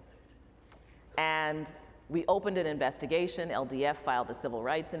riots. And we opened an investigation. LDF filed a civil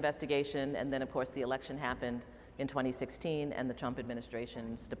rights investigation. And then, of course, the election happened in 2016, and the Trump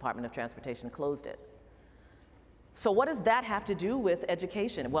administration's Department of Transportation closed it. So what does that have to do with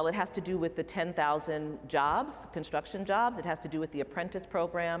education? Well, it has to do with the 10,000 jobs, construction jobs. It has to do with the apprentice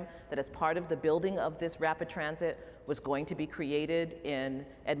program that, as part of the building of this rapid transit, was going to be created in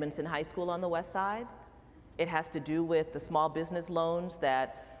Edmondson High School on the west side. It has to do with the small business loans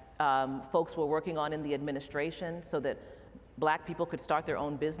that folks were working on in the administration so that Black people could start their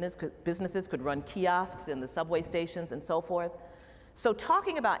own businesses, could run kiosks in the subway stations and so forth. So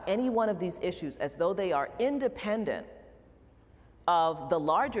talking about any one of these issues as though they are independent of the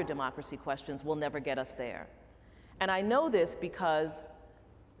larger democracy questions will never get us there. And I know this because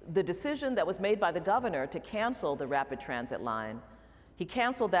the decision that was made by the governor to cancel the rapid transit line, he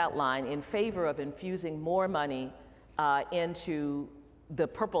canceled that line in favor of infusing more money into the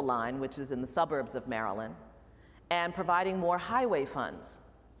Purple Line, which is in the suburbs of Maryland, and providing more highway funds.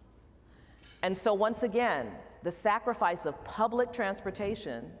 And so once again, the sacrifice of public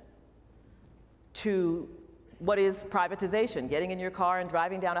transportation to what is privatization, getting in your car and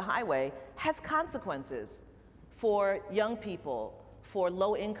driving down a highway, has consequences for young people, for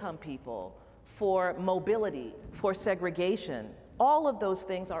low-income people, for mobility, for segregation. All of those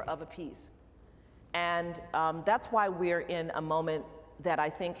things are of a piece. And that's why we're in a moment that I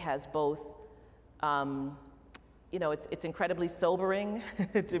think has both, you know, it's incredibly sobering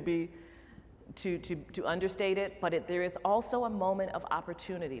to understate it, but there is also a moment of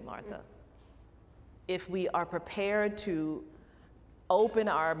opportunity, Martha. If we are prepared to open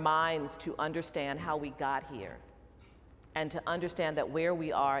our minds to understand how we got here, and to understand that where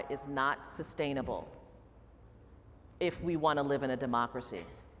we are is not sustainable if we want to live in a democracy.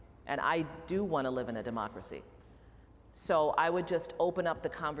 And I do want to live in a democracy. So I would just open up the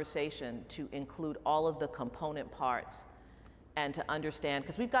conversation to include all of the component parts and to understand,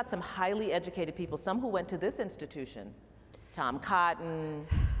 because we've got some highly educated people, some who went to this institution, Tom Cotton,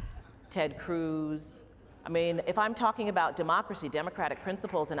 Ted Cruz. I mean, if I'm talking about democracy, democratic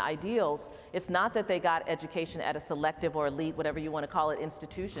principles and ideals, it's not that they got education at a selective or elite, whatever you want to call it,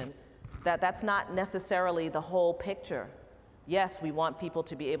 institution. That's not necessarily the whole picture. Yes, we want people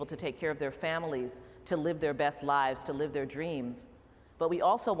to be able to take care of their families, to live their best lives, to live their dreams, but we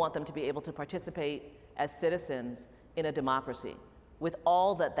also want them to be able to participate as citizens in a democracy with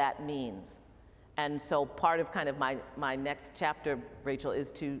all that that means. And so part of kind of my next chapter, Rachel,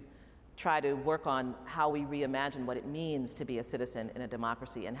 is to try to work on how we reimagine what it means to be a citizen in a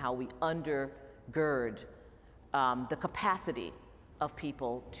democracy and how we undergird the capacity of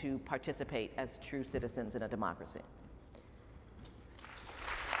people to participate as true citizens in a democracy.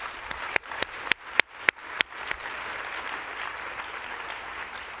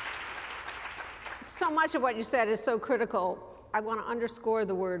 So much of what you said is so critical. I want to underscore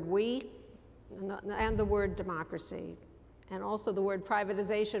the word we and the word democracy, and also the word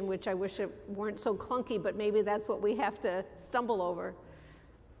privatization, which I wish it weren't so clunky, but maybe that's what we have to stumble over.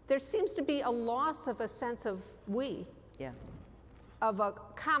 There seems to be a loss of a sense of we, of a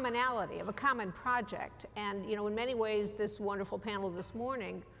commonality, of a common project. And you know, in many ways, this wonderful panel this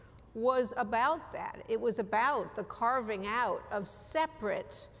morning was about that. It was about the carving out of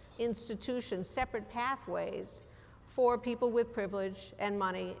separate institutions, separate pathways for people with privilege and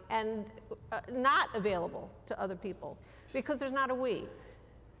money, and not available to other people, because there's not a we.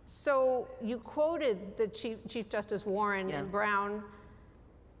 So you quoted the Chief Justice Warren and Brown.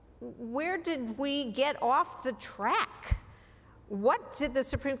 Where did we get off the track? What did the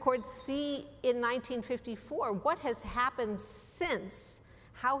Supreme Court see in 1954? What has happened since?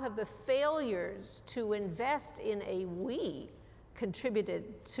 How have the failures to invest in a we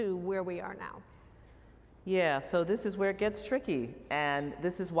contributed to where we are now? Yeah, so this is where it gets tricky, and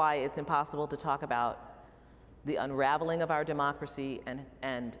this is why it's impossible to talk about the unraveling of our democracy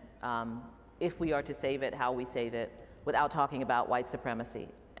and if we are to save it, how we save it, without talking about white supremacy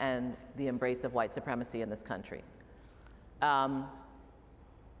and the embrace of white supremacy in this country.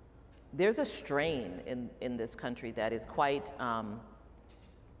 There's a strain in this country that is quite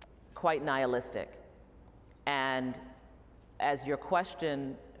nihilistic, and as your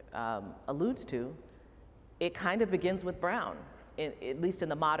question alludes to, it kind of begins with Brown, at least in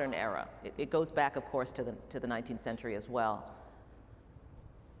the modern era. It goes back, of course, to the 19th century as well.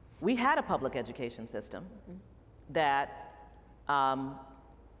 We had a public education system that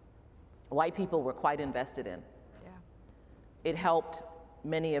white people were quite invested in. It helped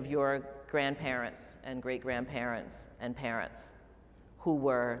many of your grandparents and great-grandparents and parents who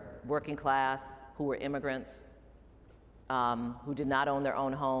were working class, who were immigrants, who did not own their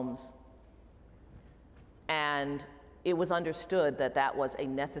own homes. And it was understood that that was a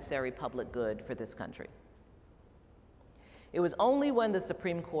necessary public good for this country. It was only when the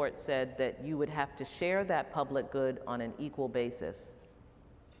Supreme Court said that you would have to share that public good on an equal basis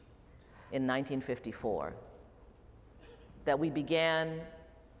in 1954 that we began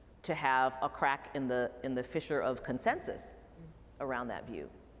to have a crack in the fissure of consensus around that view.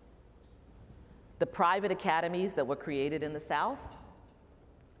 The private academies that were created in the South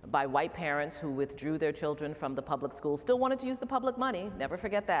by white parents who withdrew their children from the public schools, still wanted to use the public money, never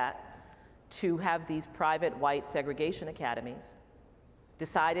forget that, to have these private white segregation academies,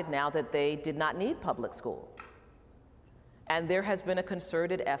 decided now that they did not need public school. And there has been a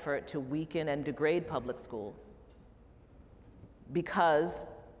concerted effort to weaken and degrade public school because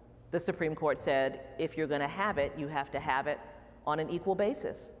the Supreme Court said, if you're going to have it, you have to have it on an equal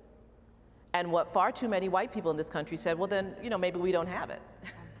basis. And what far too many white people in this country said, well then, maybe we don't have it.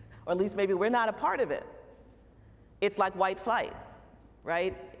 Or at least maybe we're not a part of it. It's like white flight,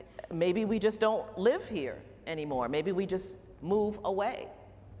 right? Maybe we just don't live here anymore. Maybe we just move away.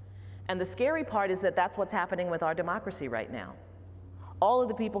 And the scary part is that that's what's happening with our democracy right now. All of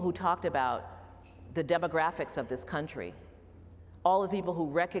the people who talked about the demographics of this country, all the people who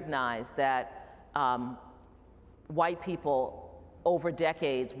recognize that white people over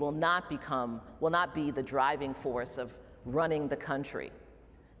decades will not be the driving force of running the country.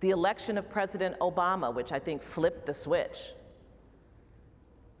 The election of President Obama, which I think flipped the switch,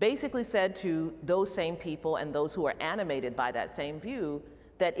 basically said to those same people and those who are animated by that same view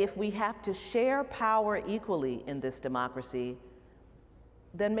that if we have to share power equally in this democracy,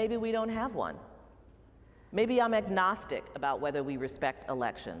 then maybe we don't have one. Maybe I'm agnostic about whether we respect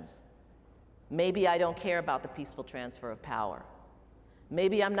elections. Maybe I don't care about the peaceful transfer of power.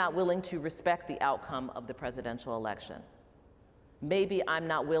 Maybe I'm not willing to respect the outcome of the presidential election. Maybe I'm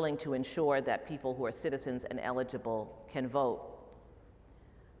not willing to ensure that people who are citizens and eligible can vote.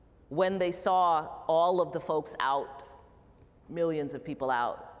 When they saw all of the folks out, millions of people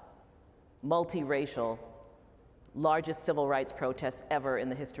out, multiracial, largest civil rights protests ever in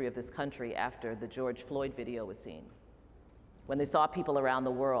the history of this country after the George Floyd video was seen. When they saw people around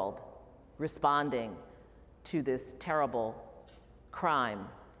the world responding to this terrible crime,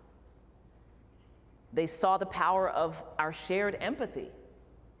 they saw the power of our shared empathy.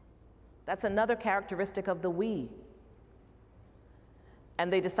 That's another characteristic of the we.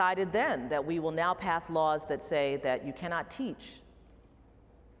 And they decided then that we will now pass laws that say that you cannot teach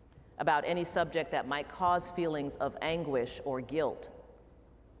about any subject that might cause feelings of anguish or guilt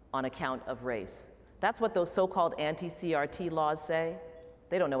on account of race. That's what those so-called anti-CRT laws say.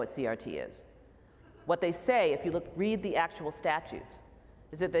 They don't know what CRT is. What they say, if you read the actual statutes,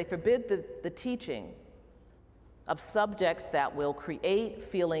 is that they forbid the teaching of subjects that will create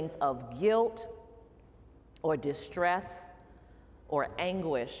feelings of guilt or distress or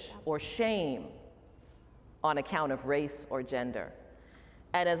anguish or shame on account of race or gender.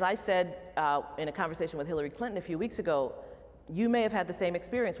 And as I said in a conversation with Hillary Clinton a few weeks ago, you may have had the same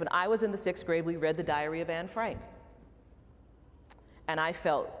experience. When I was in the 6th grade, we read The Diary of Anne Frank. And I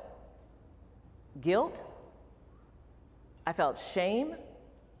felt guilt, I felt shame,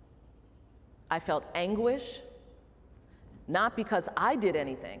 I felt anguish, not because I did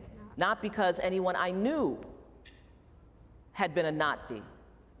anything, not because anyone I knew had been a Nazi.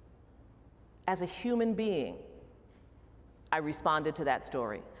 As a human being, I responded to that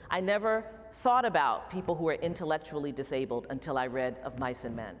story. I never thought about people who are intellectually disabled until I read Of Mice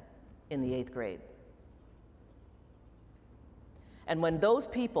and Men in the 8th grade. And when those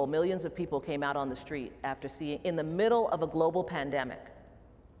people, millions of people, came out on the street after seeing, in the middle of a global pandemic,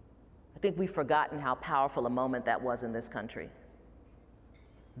 I think we've forgotten how powerful a moment that was in this country.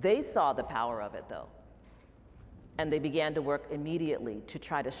 They saw the power of it, though, and they began to work immediately to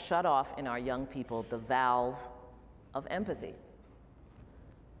try to shut off in our young people the valve of empathy.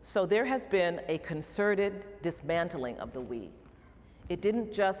 So there has been a concerted dismantling of the we. It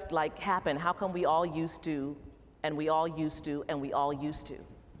didn't just happen, how come we all used to, and we all used to, and we all used to.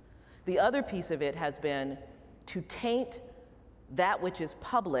 The other piece of it has been to taint that which is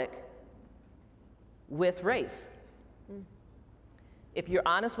public with race. If you're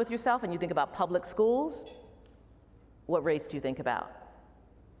honest with yourself and you think about public schools, what race do you think about?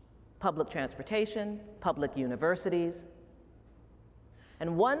 Public transportation, public universities.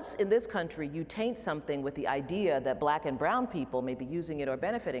 And once in this country you taint something with the idea that black and brown people may be using it or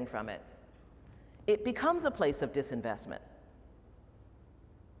benefiting from it, it becomes a place of disinvestment.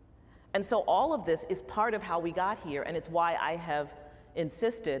 And so all of this is part of how we got here, and it's why I have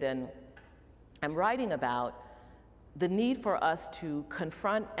insisted and I'm writing about the need for us to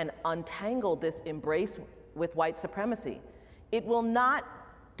confront and untangle this embrace with white supremacy. It will not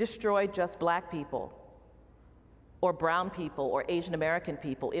destroy just black people or brown people or Asian American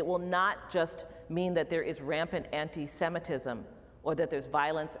people. It will not just mean that there is rampant anti-Semitism or that there's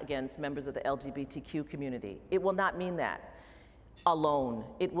violence against members of the LGBTQ community. It will not mean that alone.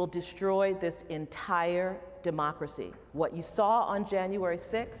 It will destroy this entire democracy. What you saw on January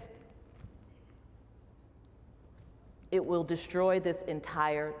 6th, it will destroy this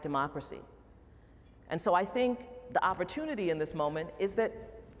entire democracy. And so I think the opportunity in this moment is that,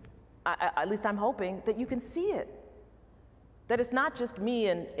 at least I'm hoping, that you can see it. That it's not just me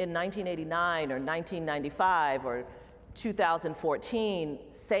in 1989 or 1995 or 2014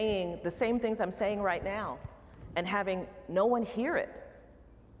 saying the same things I'm saying right now and having no one hear it.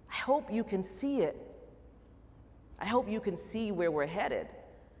 I hope you can see it. I hope you can see where we're headed.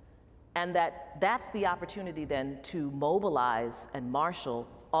 And that's the opportunity then to mobilize and marshal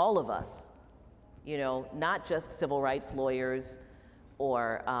all of us, you know, not just civil rights lawyers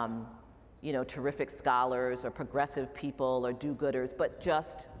or, you know, terrific scholars or progressive people or do-gooders, but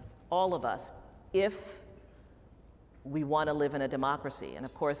just all of us, if we want to live in a democracy. And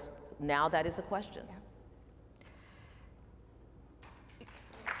of course, now that is a question. Yeah.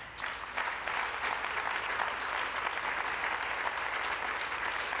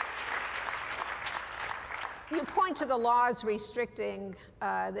 You point to the laws restricting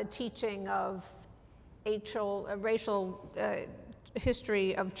the teaching of racial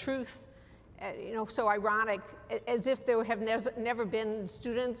history of truth, you know, so ironic, as if there have never been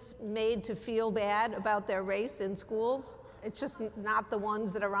students made to feel bad about their race in schools. It's just not the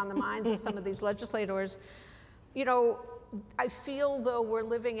ones that are on the minds of some of these legislators. You know, I feel though we're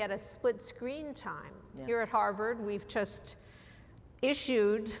living at a split screen time. Yeah. Here at Harvard, we've just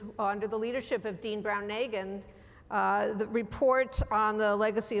issued, under the leadership of Dean Brown-Nagin, the report on the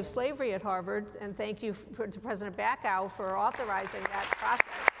legacy of slavery at Harvard, and thank you to President Bacow for authorizing that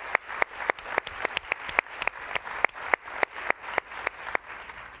process.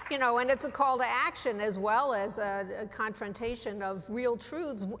 You know, and it's a call to action as well as a confrontation of real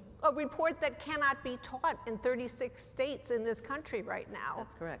truths, a report that cannot be taught in 36 states in this country right now.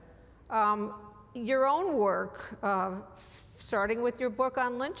 That's correct. Your own work, starting with your book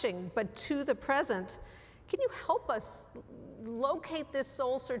on lynching, but to the present, can you help us locate this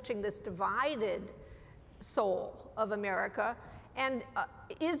soul searching, this divided soul of America? And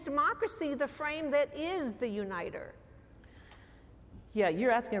is democracy the frame that is the uniter? Yeah,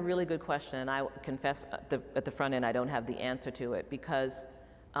 you're asking a really good question, and I confess at the front end I don't have the answer to it because,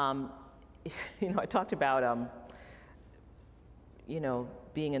 you know, I talked about, you know,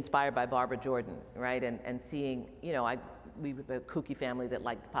 being inspired by Barbara Jordan, right, and seeing, you know, we were a kooky family that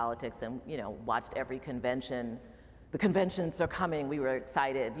liked politics and, you know, watched every convention. The conventions are coming. We were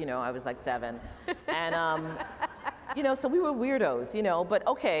excited. You know, I was like 7. And, you know, so we were weirdos, you know, but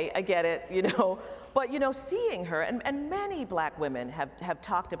okay, I get it, you know. But, you know, seeing her, and many black women have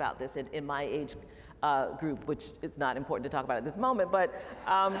talked about this in my age group, which is not important to talk about at this moment, but,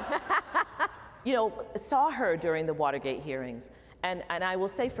 you know, saw her during the Watergate hearings. And I will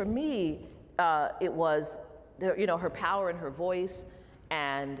say for me, it was, you know, her power and her voice,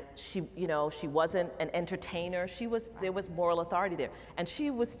 and she, you know, she wasn't an entertainer. There was moral authority there. And she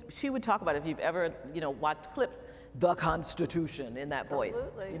would talk about, if you've ever, you know, watched clips, the Constitution in that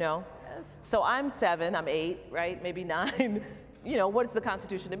voice, you know? Yes. So I'm 7, I'm 8, right, maybe 9. You know, what is the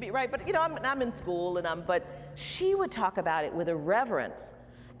Constitution to be, right? But, you know, I'm in school, but she would talk about it with a reverence.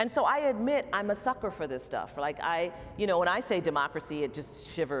 And so I admit I'm a sucker for this stuff. Like you know, when I say democracy, it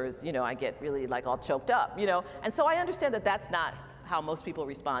just shivers, you know, I get really like all choked up, you know? And so I understand that that's not how most people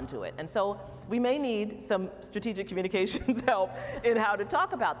respond to it. And so we may need some strategic communications help in how to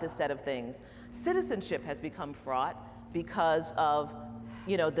talk about this set of things. Citizenship has become fraught because of,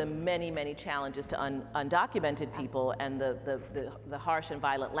 you know, the many, many challenges to undocumented people and the harsh and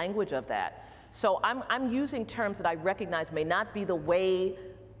violent language of that. So I'm using terms that I recognize may not be the way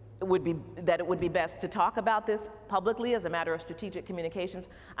it would be best to talk about this publicly as a matter of strategic communications.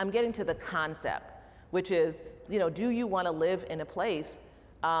 I'm getting to the concept, which is, you know, do you want to live in a place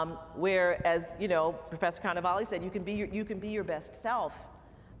where, as you know, Professor Carnevale said, you can be your best self,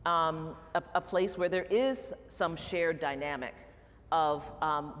 a place where there is some shared dynamic of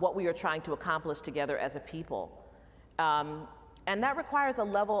what we are trying to accomplish together as a people. And that requires a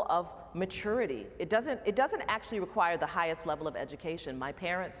level of maturity. It doesn't actually require the highest level of education. My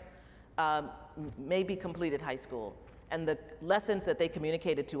parents maybe completed high school, and the lessons that they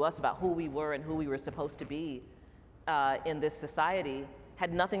communicated to us about who we were and who we were supposed to be in this society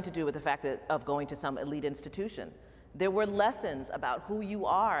had nothing to do with the fact of going to some elite institution. There were lessons about who you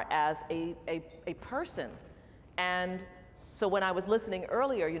are as a person. And so when I was listening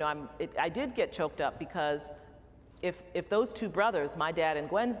earlier, you know, I did get choked up because if those two brothers, my dad and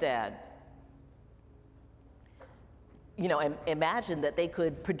Gwen's dad, you know, imagine that they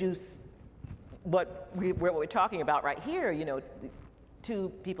could produce what we're talking about right here, you know, two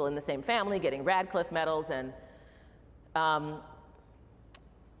people in the same family getting Radcliffe medals, and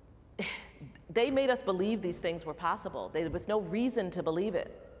they made us believe these things were possible. There was no reason to believe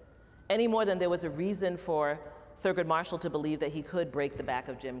it, any more than there was a reason for Thurgood Marshall to believe that he could break the back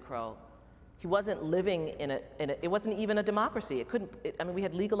of Jim Crow. He wasn't living it wasn't even a democracy. I mean, we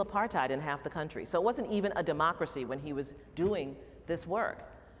had legal apartheid in half the country. So it wasn't even a democracy when he was doing this work.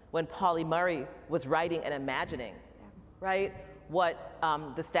 When Pauli Murray was writing and imagining, right, what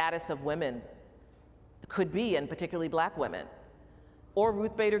the status of women could be, and particularly black women. or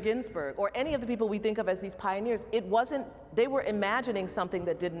Ruth Bader Ginsburg, or any of the people we think of as these pioneers. It wasn't, they were imagining something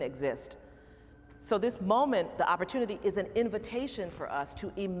that didn't exist. So this moment, the opportunity, is an invitation for us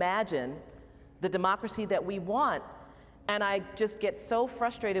to imagine the democracy that we want. And I just get so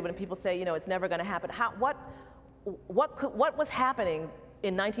frustrated when people say, you know, it's never going to happen. What was happening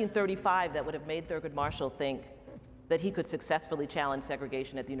in 1935 that would have made Thurgood Marshall think that he could successfully challenge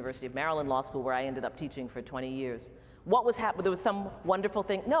segregation at the University of Maryland Law School, where I ended up teaching for 20 years? What was happening? There was some wonderful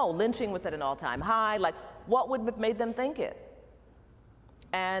thing. No, lynching was at an all-time high. Like, what would have made them think it?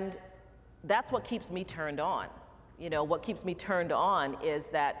 And that's what keeps me turned on. You know, what keeps me turned on is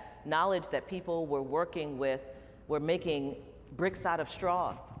that knowledge that people were working with, were making bricks out of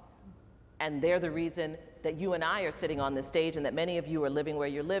straw. And they're the reason that you and I are sitting on this stage, and that many of you are living where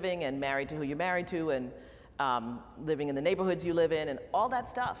you're living, and married to who you're married to, and living in the neighborhoods you live in, and all that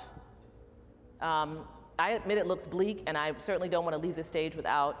stuff. I admit it looks bleak, and I certainly don't want to leave the stage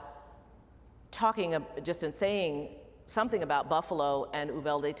without talking just and saying something about Buffalo and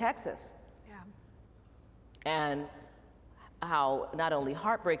Uvalde, Texas. Yeah. And how not only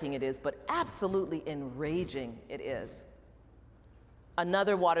heartbreaking it is, but absolutely enraging it is.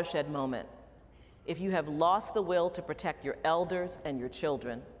 Another watershed moment. If you have lost the will to protect your elders and your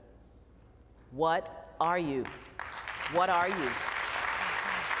children, what are you? What are you?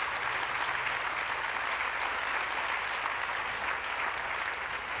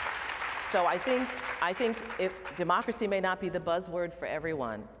 So I think if democracy may not be the buzzword for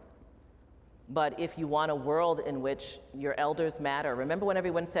everyone, but if you want a world in which your elders matter. Remember when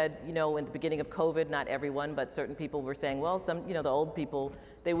everyone said, you know, in the beginning of COVID, not everyone, but certain people were saying, well, some, you know, the old people,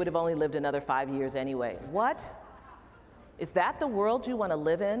 they would have only lived another 5 years anyway. What? Is that the world you want to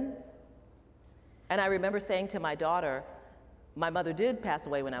live in? And I remember saying to my daughter, my mother did pass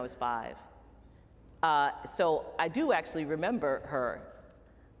away when I was 5. So I do actually remember her.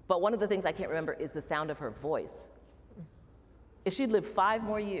 But one of the things I can't remember is the sound of her voice. If she'd lived 5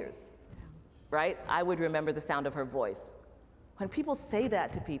 more years, right, I would remember the sound of her voice. When people say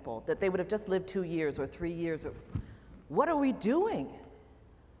that to people, that they would have just lived 2 years or 3 years, what are we doing?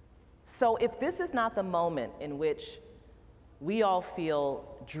 So if this is not the moment in which we all feel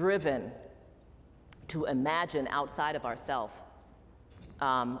driven to imagine outside of ourselves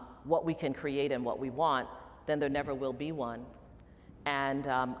what we can create and what we want, then there never will be one. And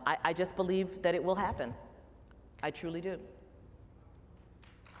I just believe that it will happen. I truly do.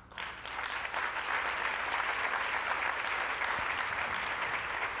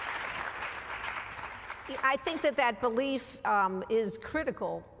 I think that that belief is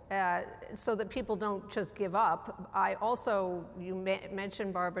critical so that people don't just give up. I also, you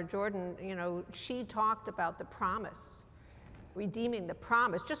mentioned Barbara Jordan, you know, she talked about the promise, redeeming the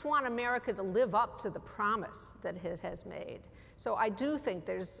promise, just want America to live up to the promise that it has made. So I do think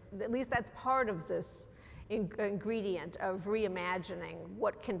there's, at least that's part of this ingredient of reimagining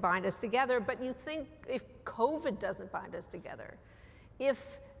what can bind us together. But you think if COVID doesn't bind us together,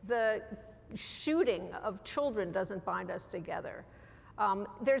 if the shooting of children doesn't bind us together,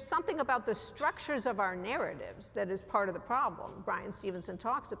 there's something about the structures of our narratives that is part of the problem. Bryan Stevenson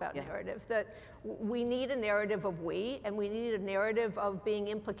talks about narrative, that we need a narrative of we, and we need a narrative of being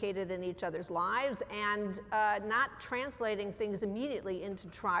implicated in each other's lives, and not translating things immediately into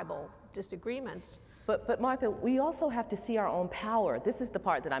tribal disagreements. But Martha, we also have to see our own power. This is the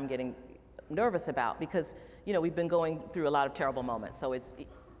part that I'm getting nervous about, because, you know, we've been going through a lot of terrible moments, so it's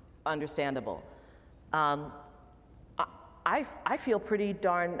understandable. I feel pretty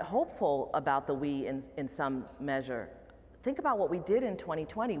darn hopeful about the we in some measure. Think about what we did in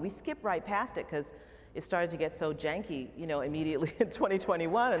 2020. We skipped right past it because it started to get so janky, you know, immediately in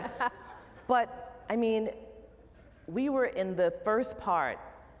 2021. But I mean, we were in the first part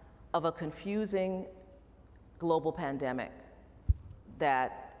of a confusing global pandemic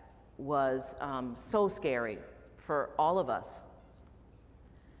that was so scary for all of us.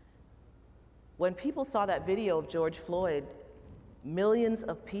 When people saw that video of George Floyd, millions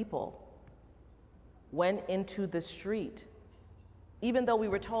of people went into the street. Even though we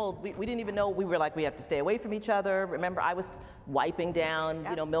were told, we didn't even know, we were like, we have to stay away from each other. Remember, I was wiping down,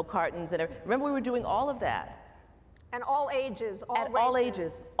 you know, milk cartons and everything. Remember, we were doing all of that. And all ages, all races. All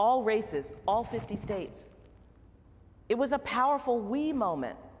ages, all races, all 50 states. It was a powerful we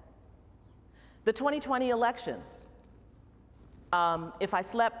moment. The 2020 elections, if I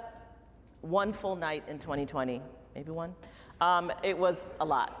slept one full night in 2020, maybe one, it was a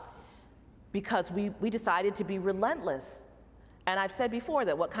lot, because we decided to be relentless. And I've said before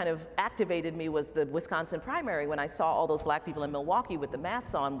that what kind of activated me was the Wisconsin primary, when I saw all those black people in Milwaukee with the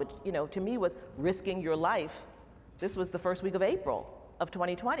masks on, which, you know, to me was risking your life. This was the first week of April. of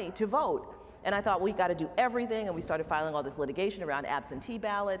 2020 to vote. And I thought, we got to do everything, and we started filing all this litigation around absentee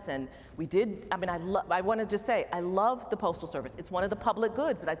ballots, and we did, I mean, I want to just say, I love the Postal Service. It's one of the public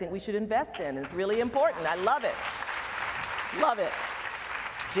goods that I think we should invest in. It's really important. I love it. Love it.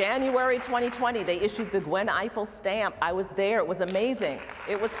 January 2020, they issued the Gwen Ifill stamp. I was there. It was amazing.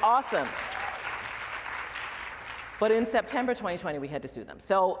 It was awesome. But in September 2020, we had to sue them.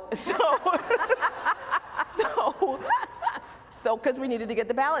 Because we needed to get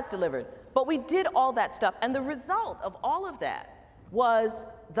the ballots delivered. But we did all that stuff, and the result of all of that was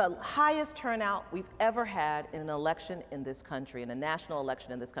the highest turnout we've ever had in an election in this country, in a national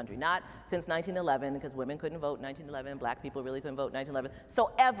election in this country. Not since 1911, because women couldn't vote in 1911, black people really couldn't vote in 1911.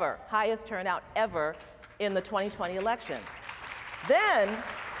 So ever, highest turnout ever in the 2020 election. Then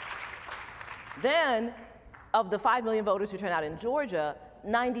of the 5 million voters who turned out in Georgia,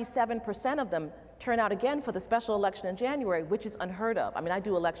 97% of them turn out again for the special election in January, which is unheard of. I mean, I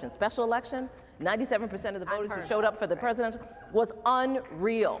do elections. Special election, 97% of the voters who showed up for the presidential was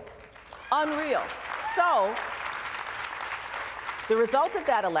unreal. Unreal. So the result of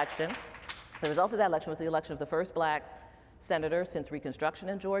that election was the election of the first black senator since Reconstruction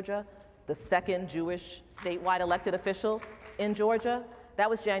in Georgia, the second Jewish statewide elected official in Georgia. That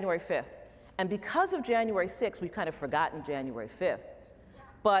was January 5th. And because of January 6th, we've kind of forgotten January 5th.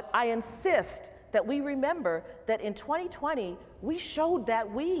 But I insist that we remember that in 2020, we showed that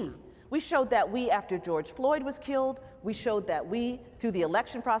we after George Floyd was killed, we showed that we, through the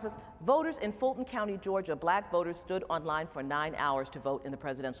election process, voters in Fulton County, Georgia, black voters stood online for 9 hours to vote in the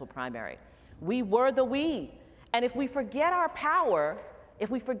presidential primary. We were the we. And if we forget our power, if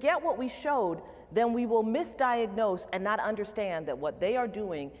we forget what we showed, then we will misdiagnose and not understand that what they are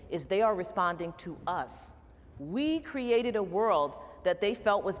doing is they are responding to us. We created a world that they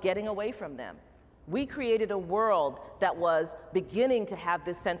felt was getting away from them. We created a world that was beginning to have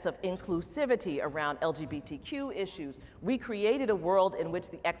this sense of inclusivity around LGBTQ issues. We created a world in which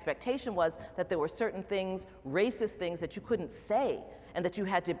the expectation was that there were certain things, racist things, that you couldn't say and that you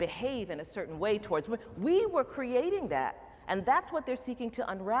had to behave in a certain way towards. We were creating that, and that's what they're seeking to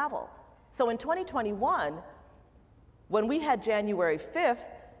unravel. So in 2021, when we had January 5th,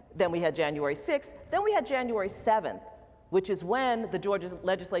 then we had January 6th, then we had January 7th, which is when the Georgia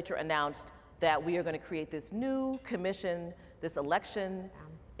legislature announced that we are going to create this new commission, this election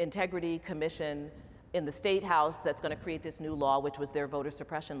integrity commission in the State House that's going to create this new law, which was their voter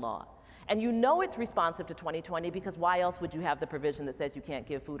suppression law. And you know it's responsive to 2020 because why else would you have the provision that says you can't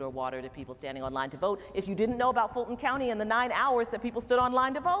give food or water to people standing online to vote if you didn't know about Fulton County and the 9 hours that people stood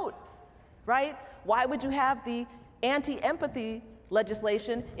online to vote, right? Why would you have the anti-empathy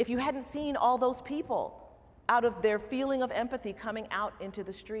legislation if you hadn't seen all those people out of their feeling of empathy coming out into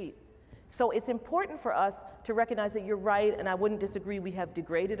the street? So it's important for us to recognize that you're right, and I wouldn't disagree, we have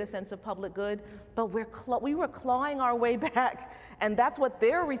degraded a sense of public good, but we were clawing our way back, and that's what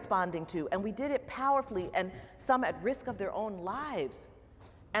they're responding to, and we did it powerfully, and some at risk of their own lives.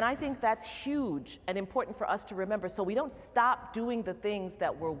 And I think that's huge and important for us to remember, so we don't stop doing the things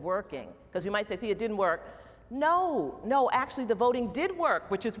that were working, because we might say, see, it didn't work. No, actually the voting did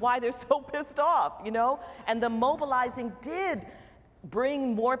work, which is why they're so pissed off, you know? And the mobilizing did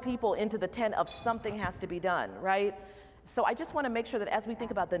bring more people into the tent of something has to be done, right? So I just want to make sure that as we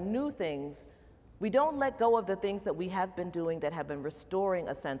think about the new things, we don't let go of the things that we have been doing that have been restoring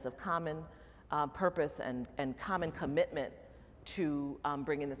a sense of common purpose and common commitment to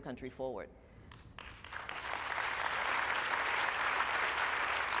bringing this country forward.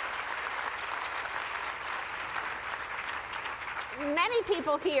 Many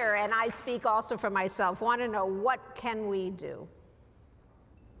people here, and I speak also for myself, want to know, what can we do?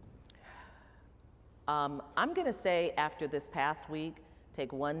 I'm going to say after this past week,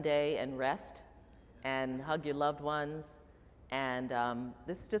 take one day and rest and hug your loved ones. And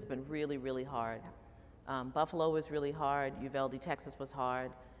this has just been really, really hard. Buffalo was really hard. Uvalde, Texas was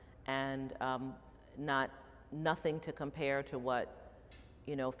hard. And nothing to compare to what,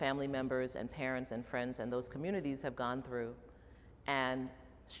 you know, family members and parents and friends and those communities have gone through. And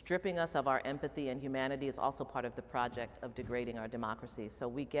stripping us of our empathy and humanity is also part of the project of degrading our democracy. So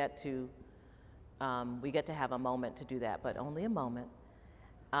we get to have a moment to do that, but only a moment.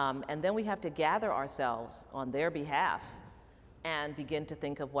 And then we have to gather ourselves on their behalf and begin to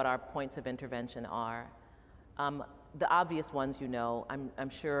think of what our points of intervention are. The obvious ones, you know, I'm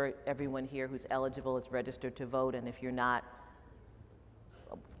sure everyone here who's eligible is registered to vote, and if you're not,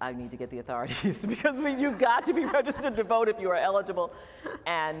 I need to get the authorities because you've got to be registered to vote if you are eligible,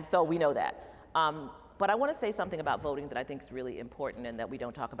 and so we know that. But I want to say something about voting that I think is really important and that we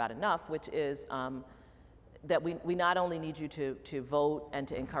don't talk about enough, which is that we not only need you to vote and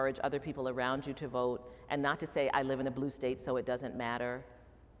to encourage other people around you to vote, and not to say, I live in a blue state, so it doesn't matter,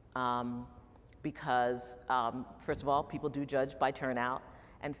 because first of all, people do judge by turnout,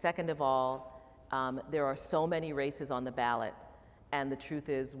 and second of all, there are so many races on the ballot, and the truth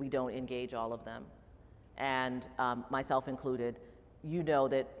is we don't engage all of them. And myself included, you know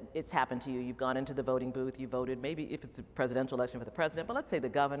that it's happened to you. You've gone into the voting booth, you voted, maybe if it's a presidential election for the president, but let's say the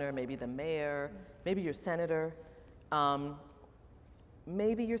governor, maybe the mayor, maybe your senator,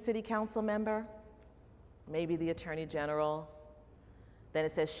 maybe your city council member, maybe the attorney general. Then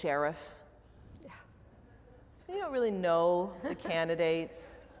it says sheriff. Yeah. You don't really know the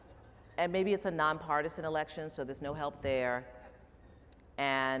candidates, and maybe it's a nonpartisan election, so there's no help there,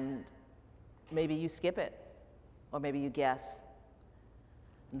 and maybe you skip it, or maybe you guess.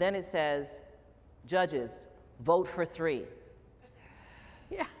 Then it says, judges, vote for 3.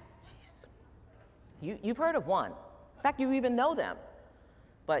 Yeah. Jeez. You've heard of 1. In fact, you even know them,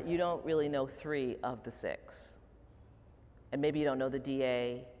 but you don't really know 3 of the 6. And maybe you don't know the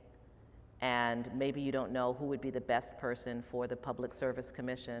DA, and maybe you don't know who would be the best person for the Public Service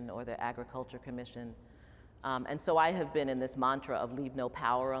Commission or the Agriculture Commission. And so I have been in this mantra of leave no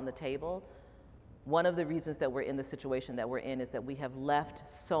power on the table. One of the reasons that we're in the situation that we're in is that we have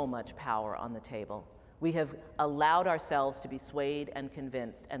left so much power on the table. We have allowed ourselves to be swayed and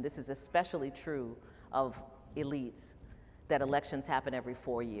convinced, and this is especially true of elites, that elections happen every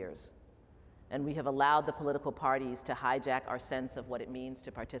 4 years. And we have allowed the political parties to hijack our sense of what it means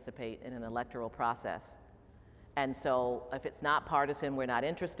to participate in an electoral process. And so if it's not partisan, we're not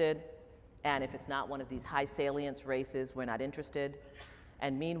interested. And if it's not one of these high salience races, we're not interested.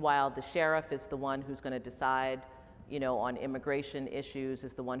 And meanwhile, the sheriff is the one who's going to decide, you know, on immigration issues,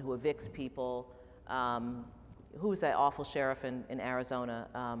 is the one who evicts people. Who's that awful sheriff in Arizona?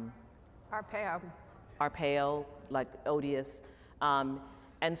 Arpaio, like odious.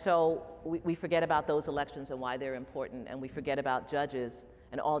 And so we forget about those elections and why they're important, and we forget about judges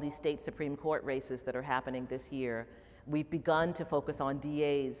and all these state Supreme Court races that are happening this year. We've begun to focus on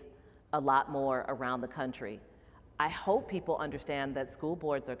DAs a lot more around the country. I hope people understand that school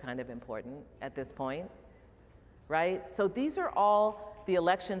boards are kind of important at this point, right? So these are all the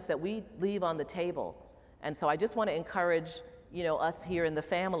elections that we leave on the table. And so I just want to encourage, you know, us here in the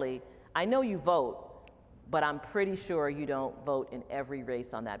family. I know you vote, but I'm pretty sure you don't vote in every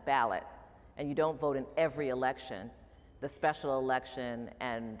race on that ballot, and you don't vote in every election, the special election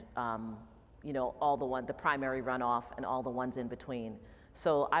and you know, the primary runoff and all the ones in between.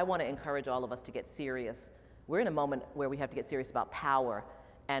 So I want to encourage all of us to get serious. We're in a moment where we have to get serious about power,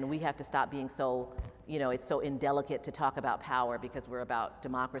 and we have to stop being so, you know, it's so indelicate to talk about power because we're about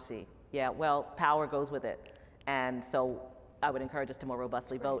democracy. Yeah, well, power goes with it. And so I would encourage us to more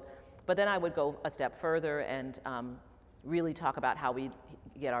robustly vote. But then I would go a step further and really talk about how we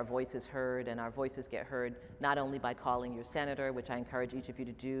get our voices heard, and our voices get heard not only by calling your senator, which I encourage each of you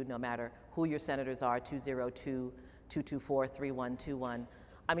to do, no matter who your senators are, 202-224-3121.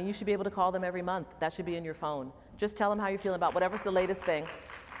 I mean, you should be able to call them every month. That should be in your phone. Just tell them how you're feeling about whatever's the latest thing.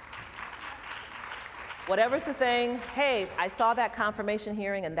 Whatever's the thing, hey, I saw that confirmation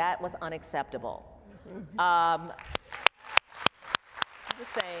hearing and that was unacceptable. I'm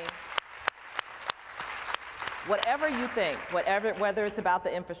just saying, whatever you think, whether it's about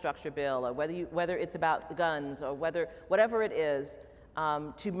the infrastructure bill or whether it's about guns or whatever it is,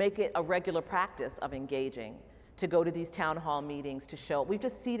 to make it a regular practice of engaging, to go to these town hall meetings, to show. We've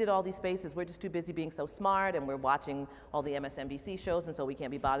just seeded all these spaces. We're just too busy being so smart, and we're watching all the MSNBC shows, and so we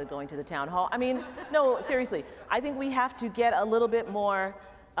can't be bothered going to the town hall. I mean, no, seriously. I think we have to get a little bit more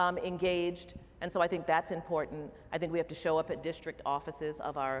engaged, and so I think that's important. I think we have to show up at district offices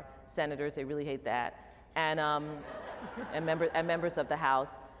of our senators. They really hate that. And members of the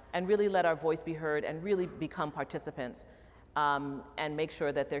House, and really let our voice be heard and really become participants. And make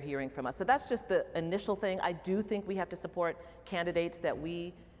sure that they're hearing from us. So that's just the initial thing. I do think we have to support candidates that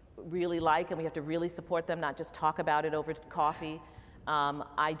we really like, and we have to really support them, not just talk about it over coffee.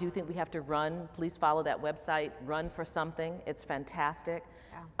 I do think we have to run. Please follow that website, Run for Something. It's fantastic.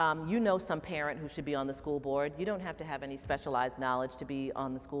 Yeah. You know some parent who should be on the school board. You don't have to have any specialized knowledge to be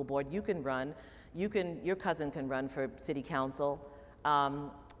on the school board. You can run. Your cousin can run for city council.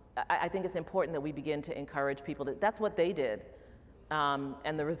 I think it's important that we begin to encourage people that's what they did,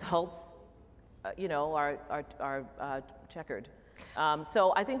 and the results, you know, are checkered.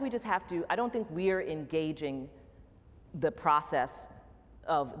 So I think we just have to. I don't think we're engaging the process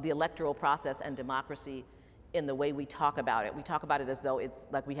of the electoral process and democracy in the way we talk about it. We talk about it as though it's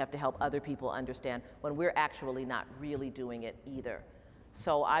like we have to help other people understand when we're actually not really doing it either.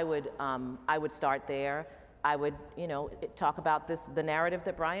 So I would start there. I would, talk about the narrative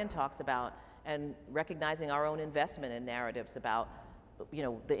that Bryan talks about, and recognizing our own investment in narratives about,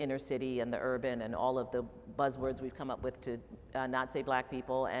 the inner city and the urban and all of the buzzwords we've come up with to not say black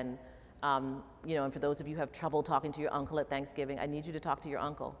people. And, and for those of you who have trouble talking to your uncle at Thanksgiving, I need you to talk to your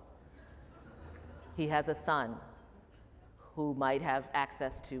uncle. He has a son who might have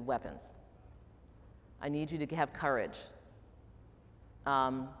access to weapons. I need you to have courage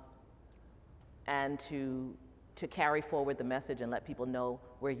and to carry forward the message and let people know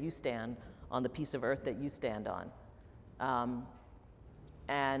where you stand on the piece of earth that you stand on.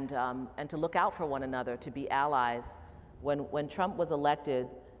 And to look out for one another, to be allies. When Trump was elected,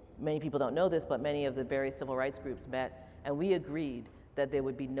 many people don't know this, but many of the various civil rights groups met, and we agreed that there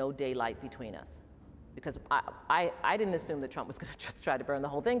would be no daylight between us. Because I didn't assume that Trump was going to just try to burn the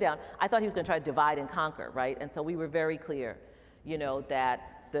whole thing down. I thought he was going to try to divide and conquer, right? And so we were very clear, that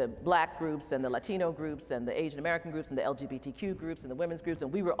the black groups and the Latino groups and the Asian American groups and the LGBTQ groups and the women's groups,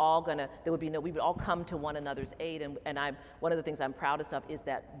 and we were all we would all come to one another's aid. And one of the things I'm proudest of is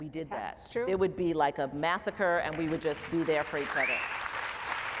that we did that. That's true. It would be like a massacre, and we would just be there for each other.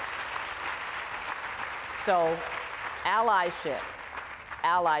 So, allyship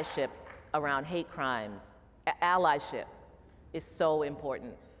around hate crimes, allyship is so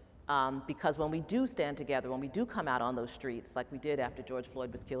important. Because when we do stand together, when we do come out on those streets, like we did after George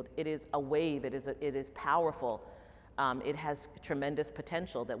Floyd was killed, it is a wave, it is powerful. It has tremendous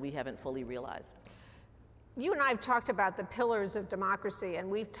potential that we haven't fully realized. You and I have talked about the pillars of democracy, and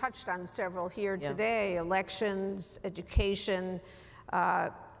we've touched on several here today: elections, education.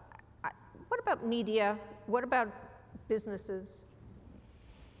 What about media? What about businesses?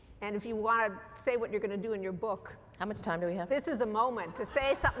 And if you want to say what you're going to do in your book. How much time do we have? This is a moment to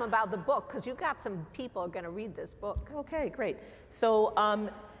say something about the book, because you've got some people who are going to read this book. Okay, great. So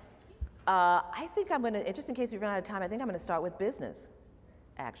I think I'm going to, just in case we run out of time, I think I'm going to start with business,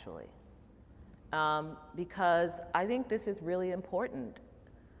 actually. Because I think this is really important.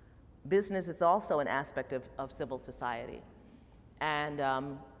 Business is also an aspect of civil society. And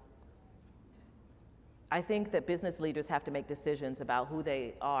I think that business leaders have to make decisions about who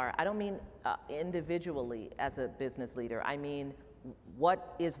they are. I don't mean individually as a business leader. I mean,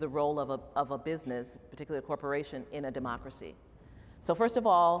 what is the role of a business, particularly a corporation, in a democracy? So first of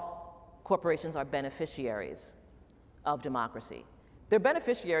all, corporations are beneficiaries of democracy. They're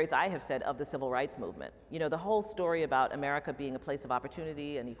beneficiaries, I have said, of the civil rights movement. The whole story about America being a place of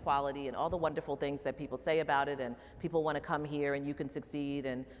opportunity and equality and all the wonderful things that people say about it, and people want to come here and you can succeed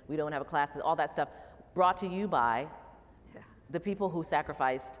and we don't have a class, all that stuff, brought to you by the people who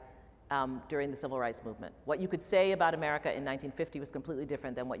sacrificed during the civil rights movement. What you could say about America in 1950 was completely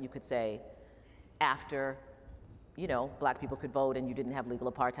different than what you could say after, black people could vote and you didn't have legal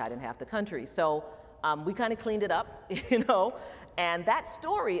apartheid in half the country. So we kind of cleaned it up, and that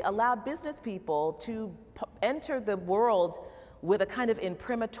story allowed business people to enter the world with a kind of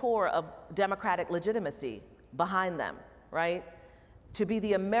imprimatur of democratic legitimacy behind them, right? To be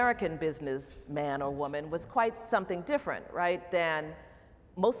the American businessman or woman was quite something different, right, than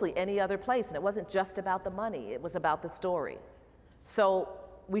mostly any other place. And it wasn't just about the money, it was about the story. So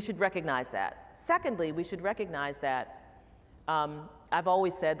we should recognize that. Secondly, we should recognize that I've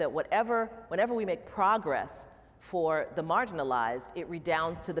always said that whenever we make progress for the marginalized, it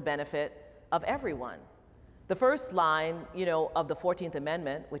redounds to the benefit of everyone. The first line, of the 14th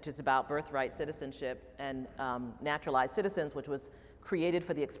Amendment, which is about birthright citizenship and naturalized citizens, which was created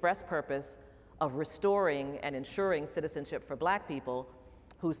for the express purpose of restoring and ensuring citizenship for black people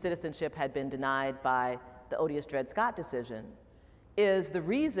whose citizenship had been denied by the odious Dred Scott decision, is the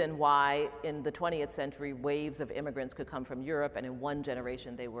reason why in the 20th century waves of immigrants could come from Europe, and in one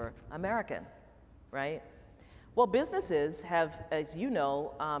generation they were American, right? Well, businesses have, as you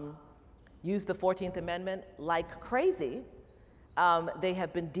know, used the 14th Amendment like crazy. They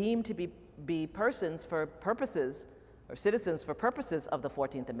have been deemed to be persons for purposes, or citizens for purposes of the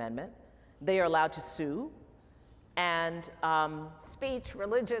 14th Amendment. They are allowed to sue, and speech,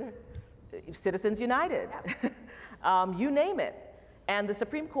 religion. Citizens United, yep. You name it. And the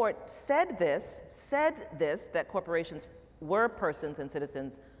Supreme Court said this, that corporations were persons and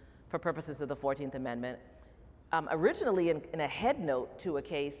citizens for purposes of the 14th Amendment, originally in a head note to a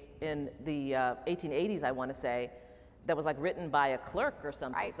case in the 1880s, I want to say, that was like written by a clerk or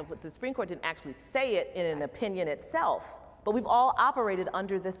something. Right. So the Supreme Court didn't actually say it in an opinion itself, but we've all operated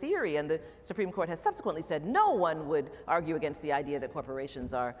under the theory, and the Supreme Court has subsequently said no one would argue against the idea that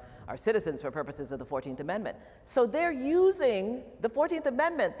corporations are citizens for purposes of the 14th Amendment. So they're using the 14th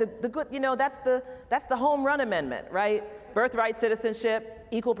Amendment, the good, that's the home run amendment, right? Birthright citizenship,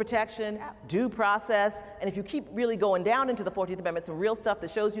 equal protection, due process, and if you keep really going down into the 14th Amendment, some real stuff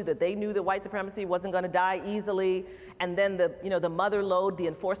that shows you that they knew that white supremacy wasn't going to die easily, and then the mother lode, the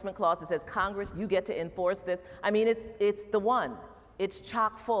enforcement clause that says, Congress, you get to enforce this. I mean, it's the one. It's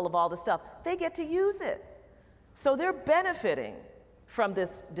chock full of all the stuff. They get to use it. So they're benefiting from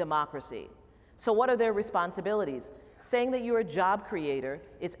this democracy. So what are their responsibilities? Saying that you're a job creator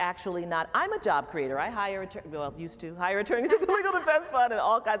is actually not. I'm a job creator. I used to hire attorneys at the Legal Defense Fund and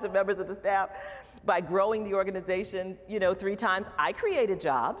all kinds of members of the staff. By growing the organization, 3 times, I created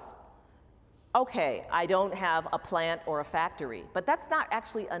jobs. Okay, I don't have a plant or a factory, but that's not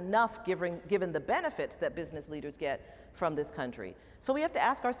actually enough given the benefits that business leaders get from this country. So we have to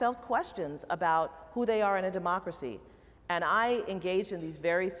ask ourselves questions about who they are in a democracy. And I engaged in these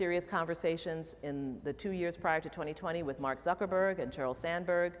very serious conversations in the 2 years prior to 2020 with Mark Zuckerberg and Sheryl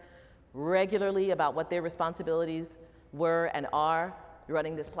Sandberg regularly about what their responsibilities were and are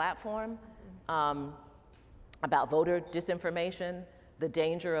running this platform, about voter disinformation, the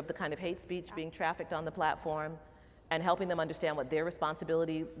danger of the kind of hate speech being trafficked on the platform, and helping them understand what their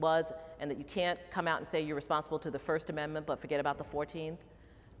responsibility was, and that you can't come out and say you're responsible to the First Amendment but forget about the 14th,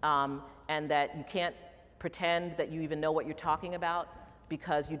 and that you can't pretend that you even know what you're talking about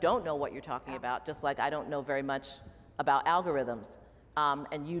because you don't know what you're talking about, just like I don't know very much about algorithms.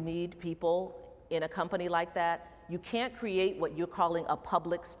 And you need people in a company like that. You can't create what you're calling a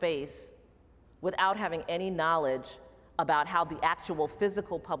public space without having any knowledge about how the actual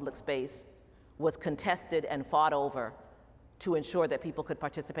physical public space was contested and fought over to ensure that people could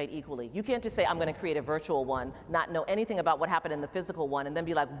participate equally. You can't just say, I'm going to create a virtual one, not know anything about what happened in the physical one, and then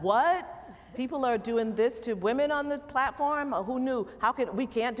be like, what? People are doing this to women on the platform? Who knew? We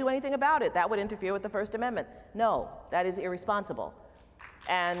can't do anything about it. That would interfere with the First Amendment. No, that is irresponsible.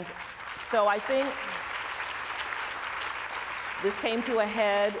 And so I think this came to a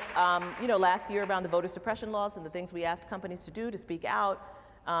head, last year around the voter suppression laws and the things we asked companies to do to speak out.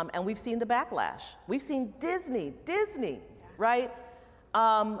 And we've seen the backlash. We've seen Disney, right?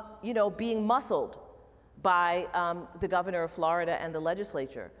 Being muscled by the governor of Florida and the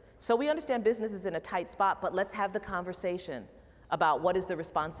legislature. So we understand business is in a tight spot, but let's have the conversation about what is the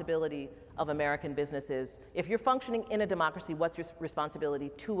responsibility of American businesses. If you're functioning in a democracy, what's your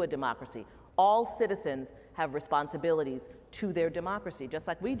responsibility to a democracy? All citizens have responsibilities to their democracy, just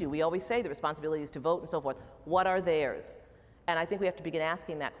like we do. We always say the responsibility is to vote and so forth. What are theirs? And I think we have to begin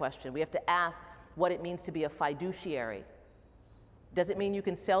asking that question. We have to ask what it means to be a fiduciary. Does it mean you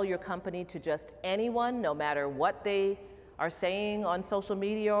can sell your company to just anyone, no matter what they are saying on social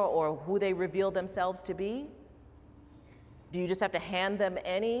media or who they reveal themselves to be? Do you just have to hand them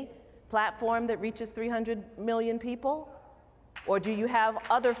any platform that reaches 300 million people? Or do you have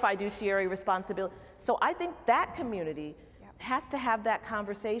other fiduciary responsibility? So I think that community has to have that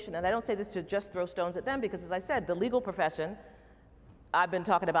conversation. And I don't say this to just throw stones at them, because as I said, the legal profession, I've been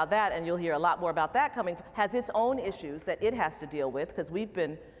talking about that, and you'll hear a lot more about that coming, has its own issues that it has to deal with, because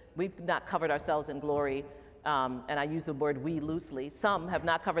we've not covered ourselves in glory, and I use the word we loosely. Some have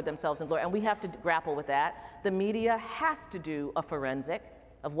not covered themselves in glory, and we have to grapple with that. The media has to do a forensic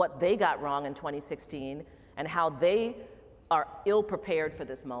of what they got wrong in 2016 and how they are ill-prepared for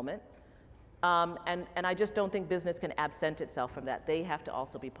this moment. And I just don't think business can absent itself from that. They have to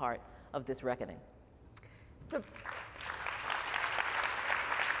also be part of this reckoning.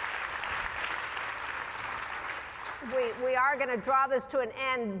 We are going to draw this to an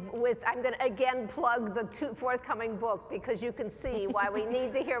end with, I'm going to again plug the forthcoming book, because you can see why we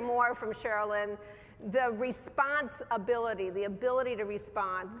need to hear more from Sherrilyn. The responsibility, the ability to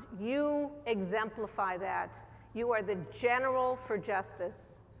respond, you exemplify that. You are the general for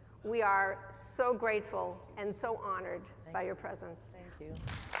justice. We are so grateful and so honored by your presence. Thank you.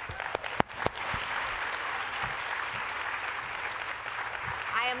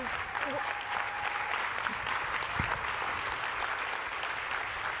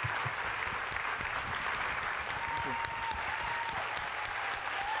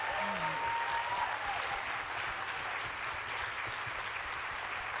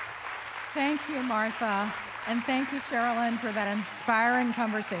 Thank you, Martha, and thank you, Sherrilyn, for that inspiring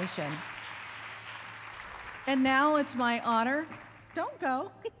conversation. And now it's my honor, don't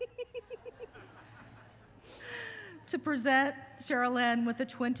go, to present Sherrilyn with the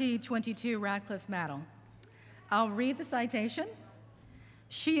 2022 Radcliffe Medal. I'll read the citation.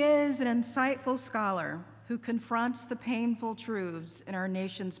 She is an insightful scholar who confronts the painful truths in our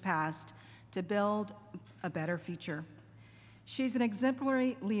nation's past to build a better future. She's an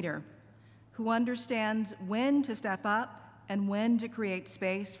exemplary leader who understands when to step up and when to create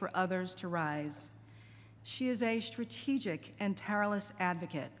space for others to rise. She is a strategic and tireless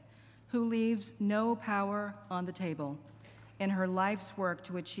advocate who leaves no power on the table in her life's work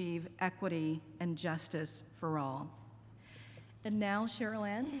to achieve equity and justice for all. And now,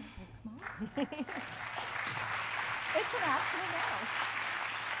 Sherrilyn, come on. It's an absolute honor.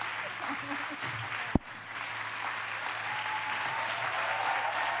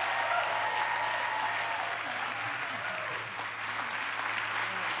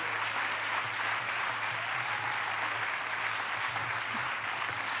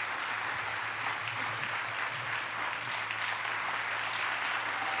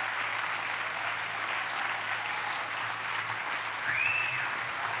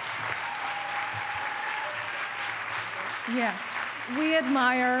 Yeah, we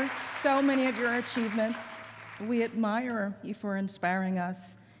admire so many of your achievements. We admire you for inspiring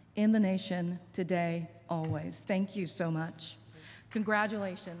us in the nation today, always. Thank you so much.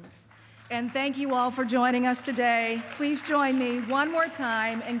 Congratulations. And thank you all for joining us today. Please join me one more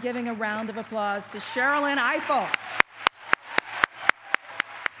time in giving a round of applause to Sherrilyn Ifill.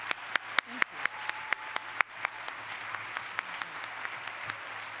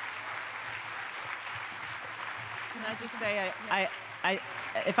 Can I just say,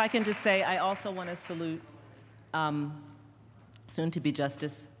 if I can just say, I also want to salute soon-to-be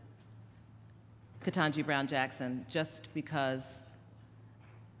Justice Ketanji Brown Jackson, just because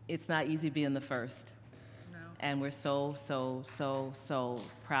it's not easy being the first. No. And we're so, so, so, so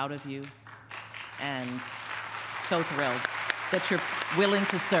proud of you and so thrilled that you're willing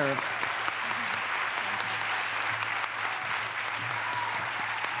to serve.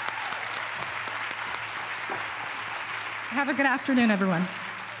 Have a good afternoon, everyone.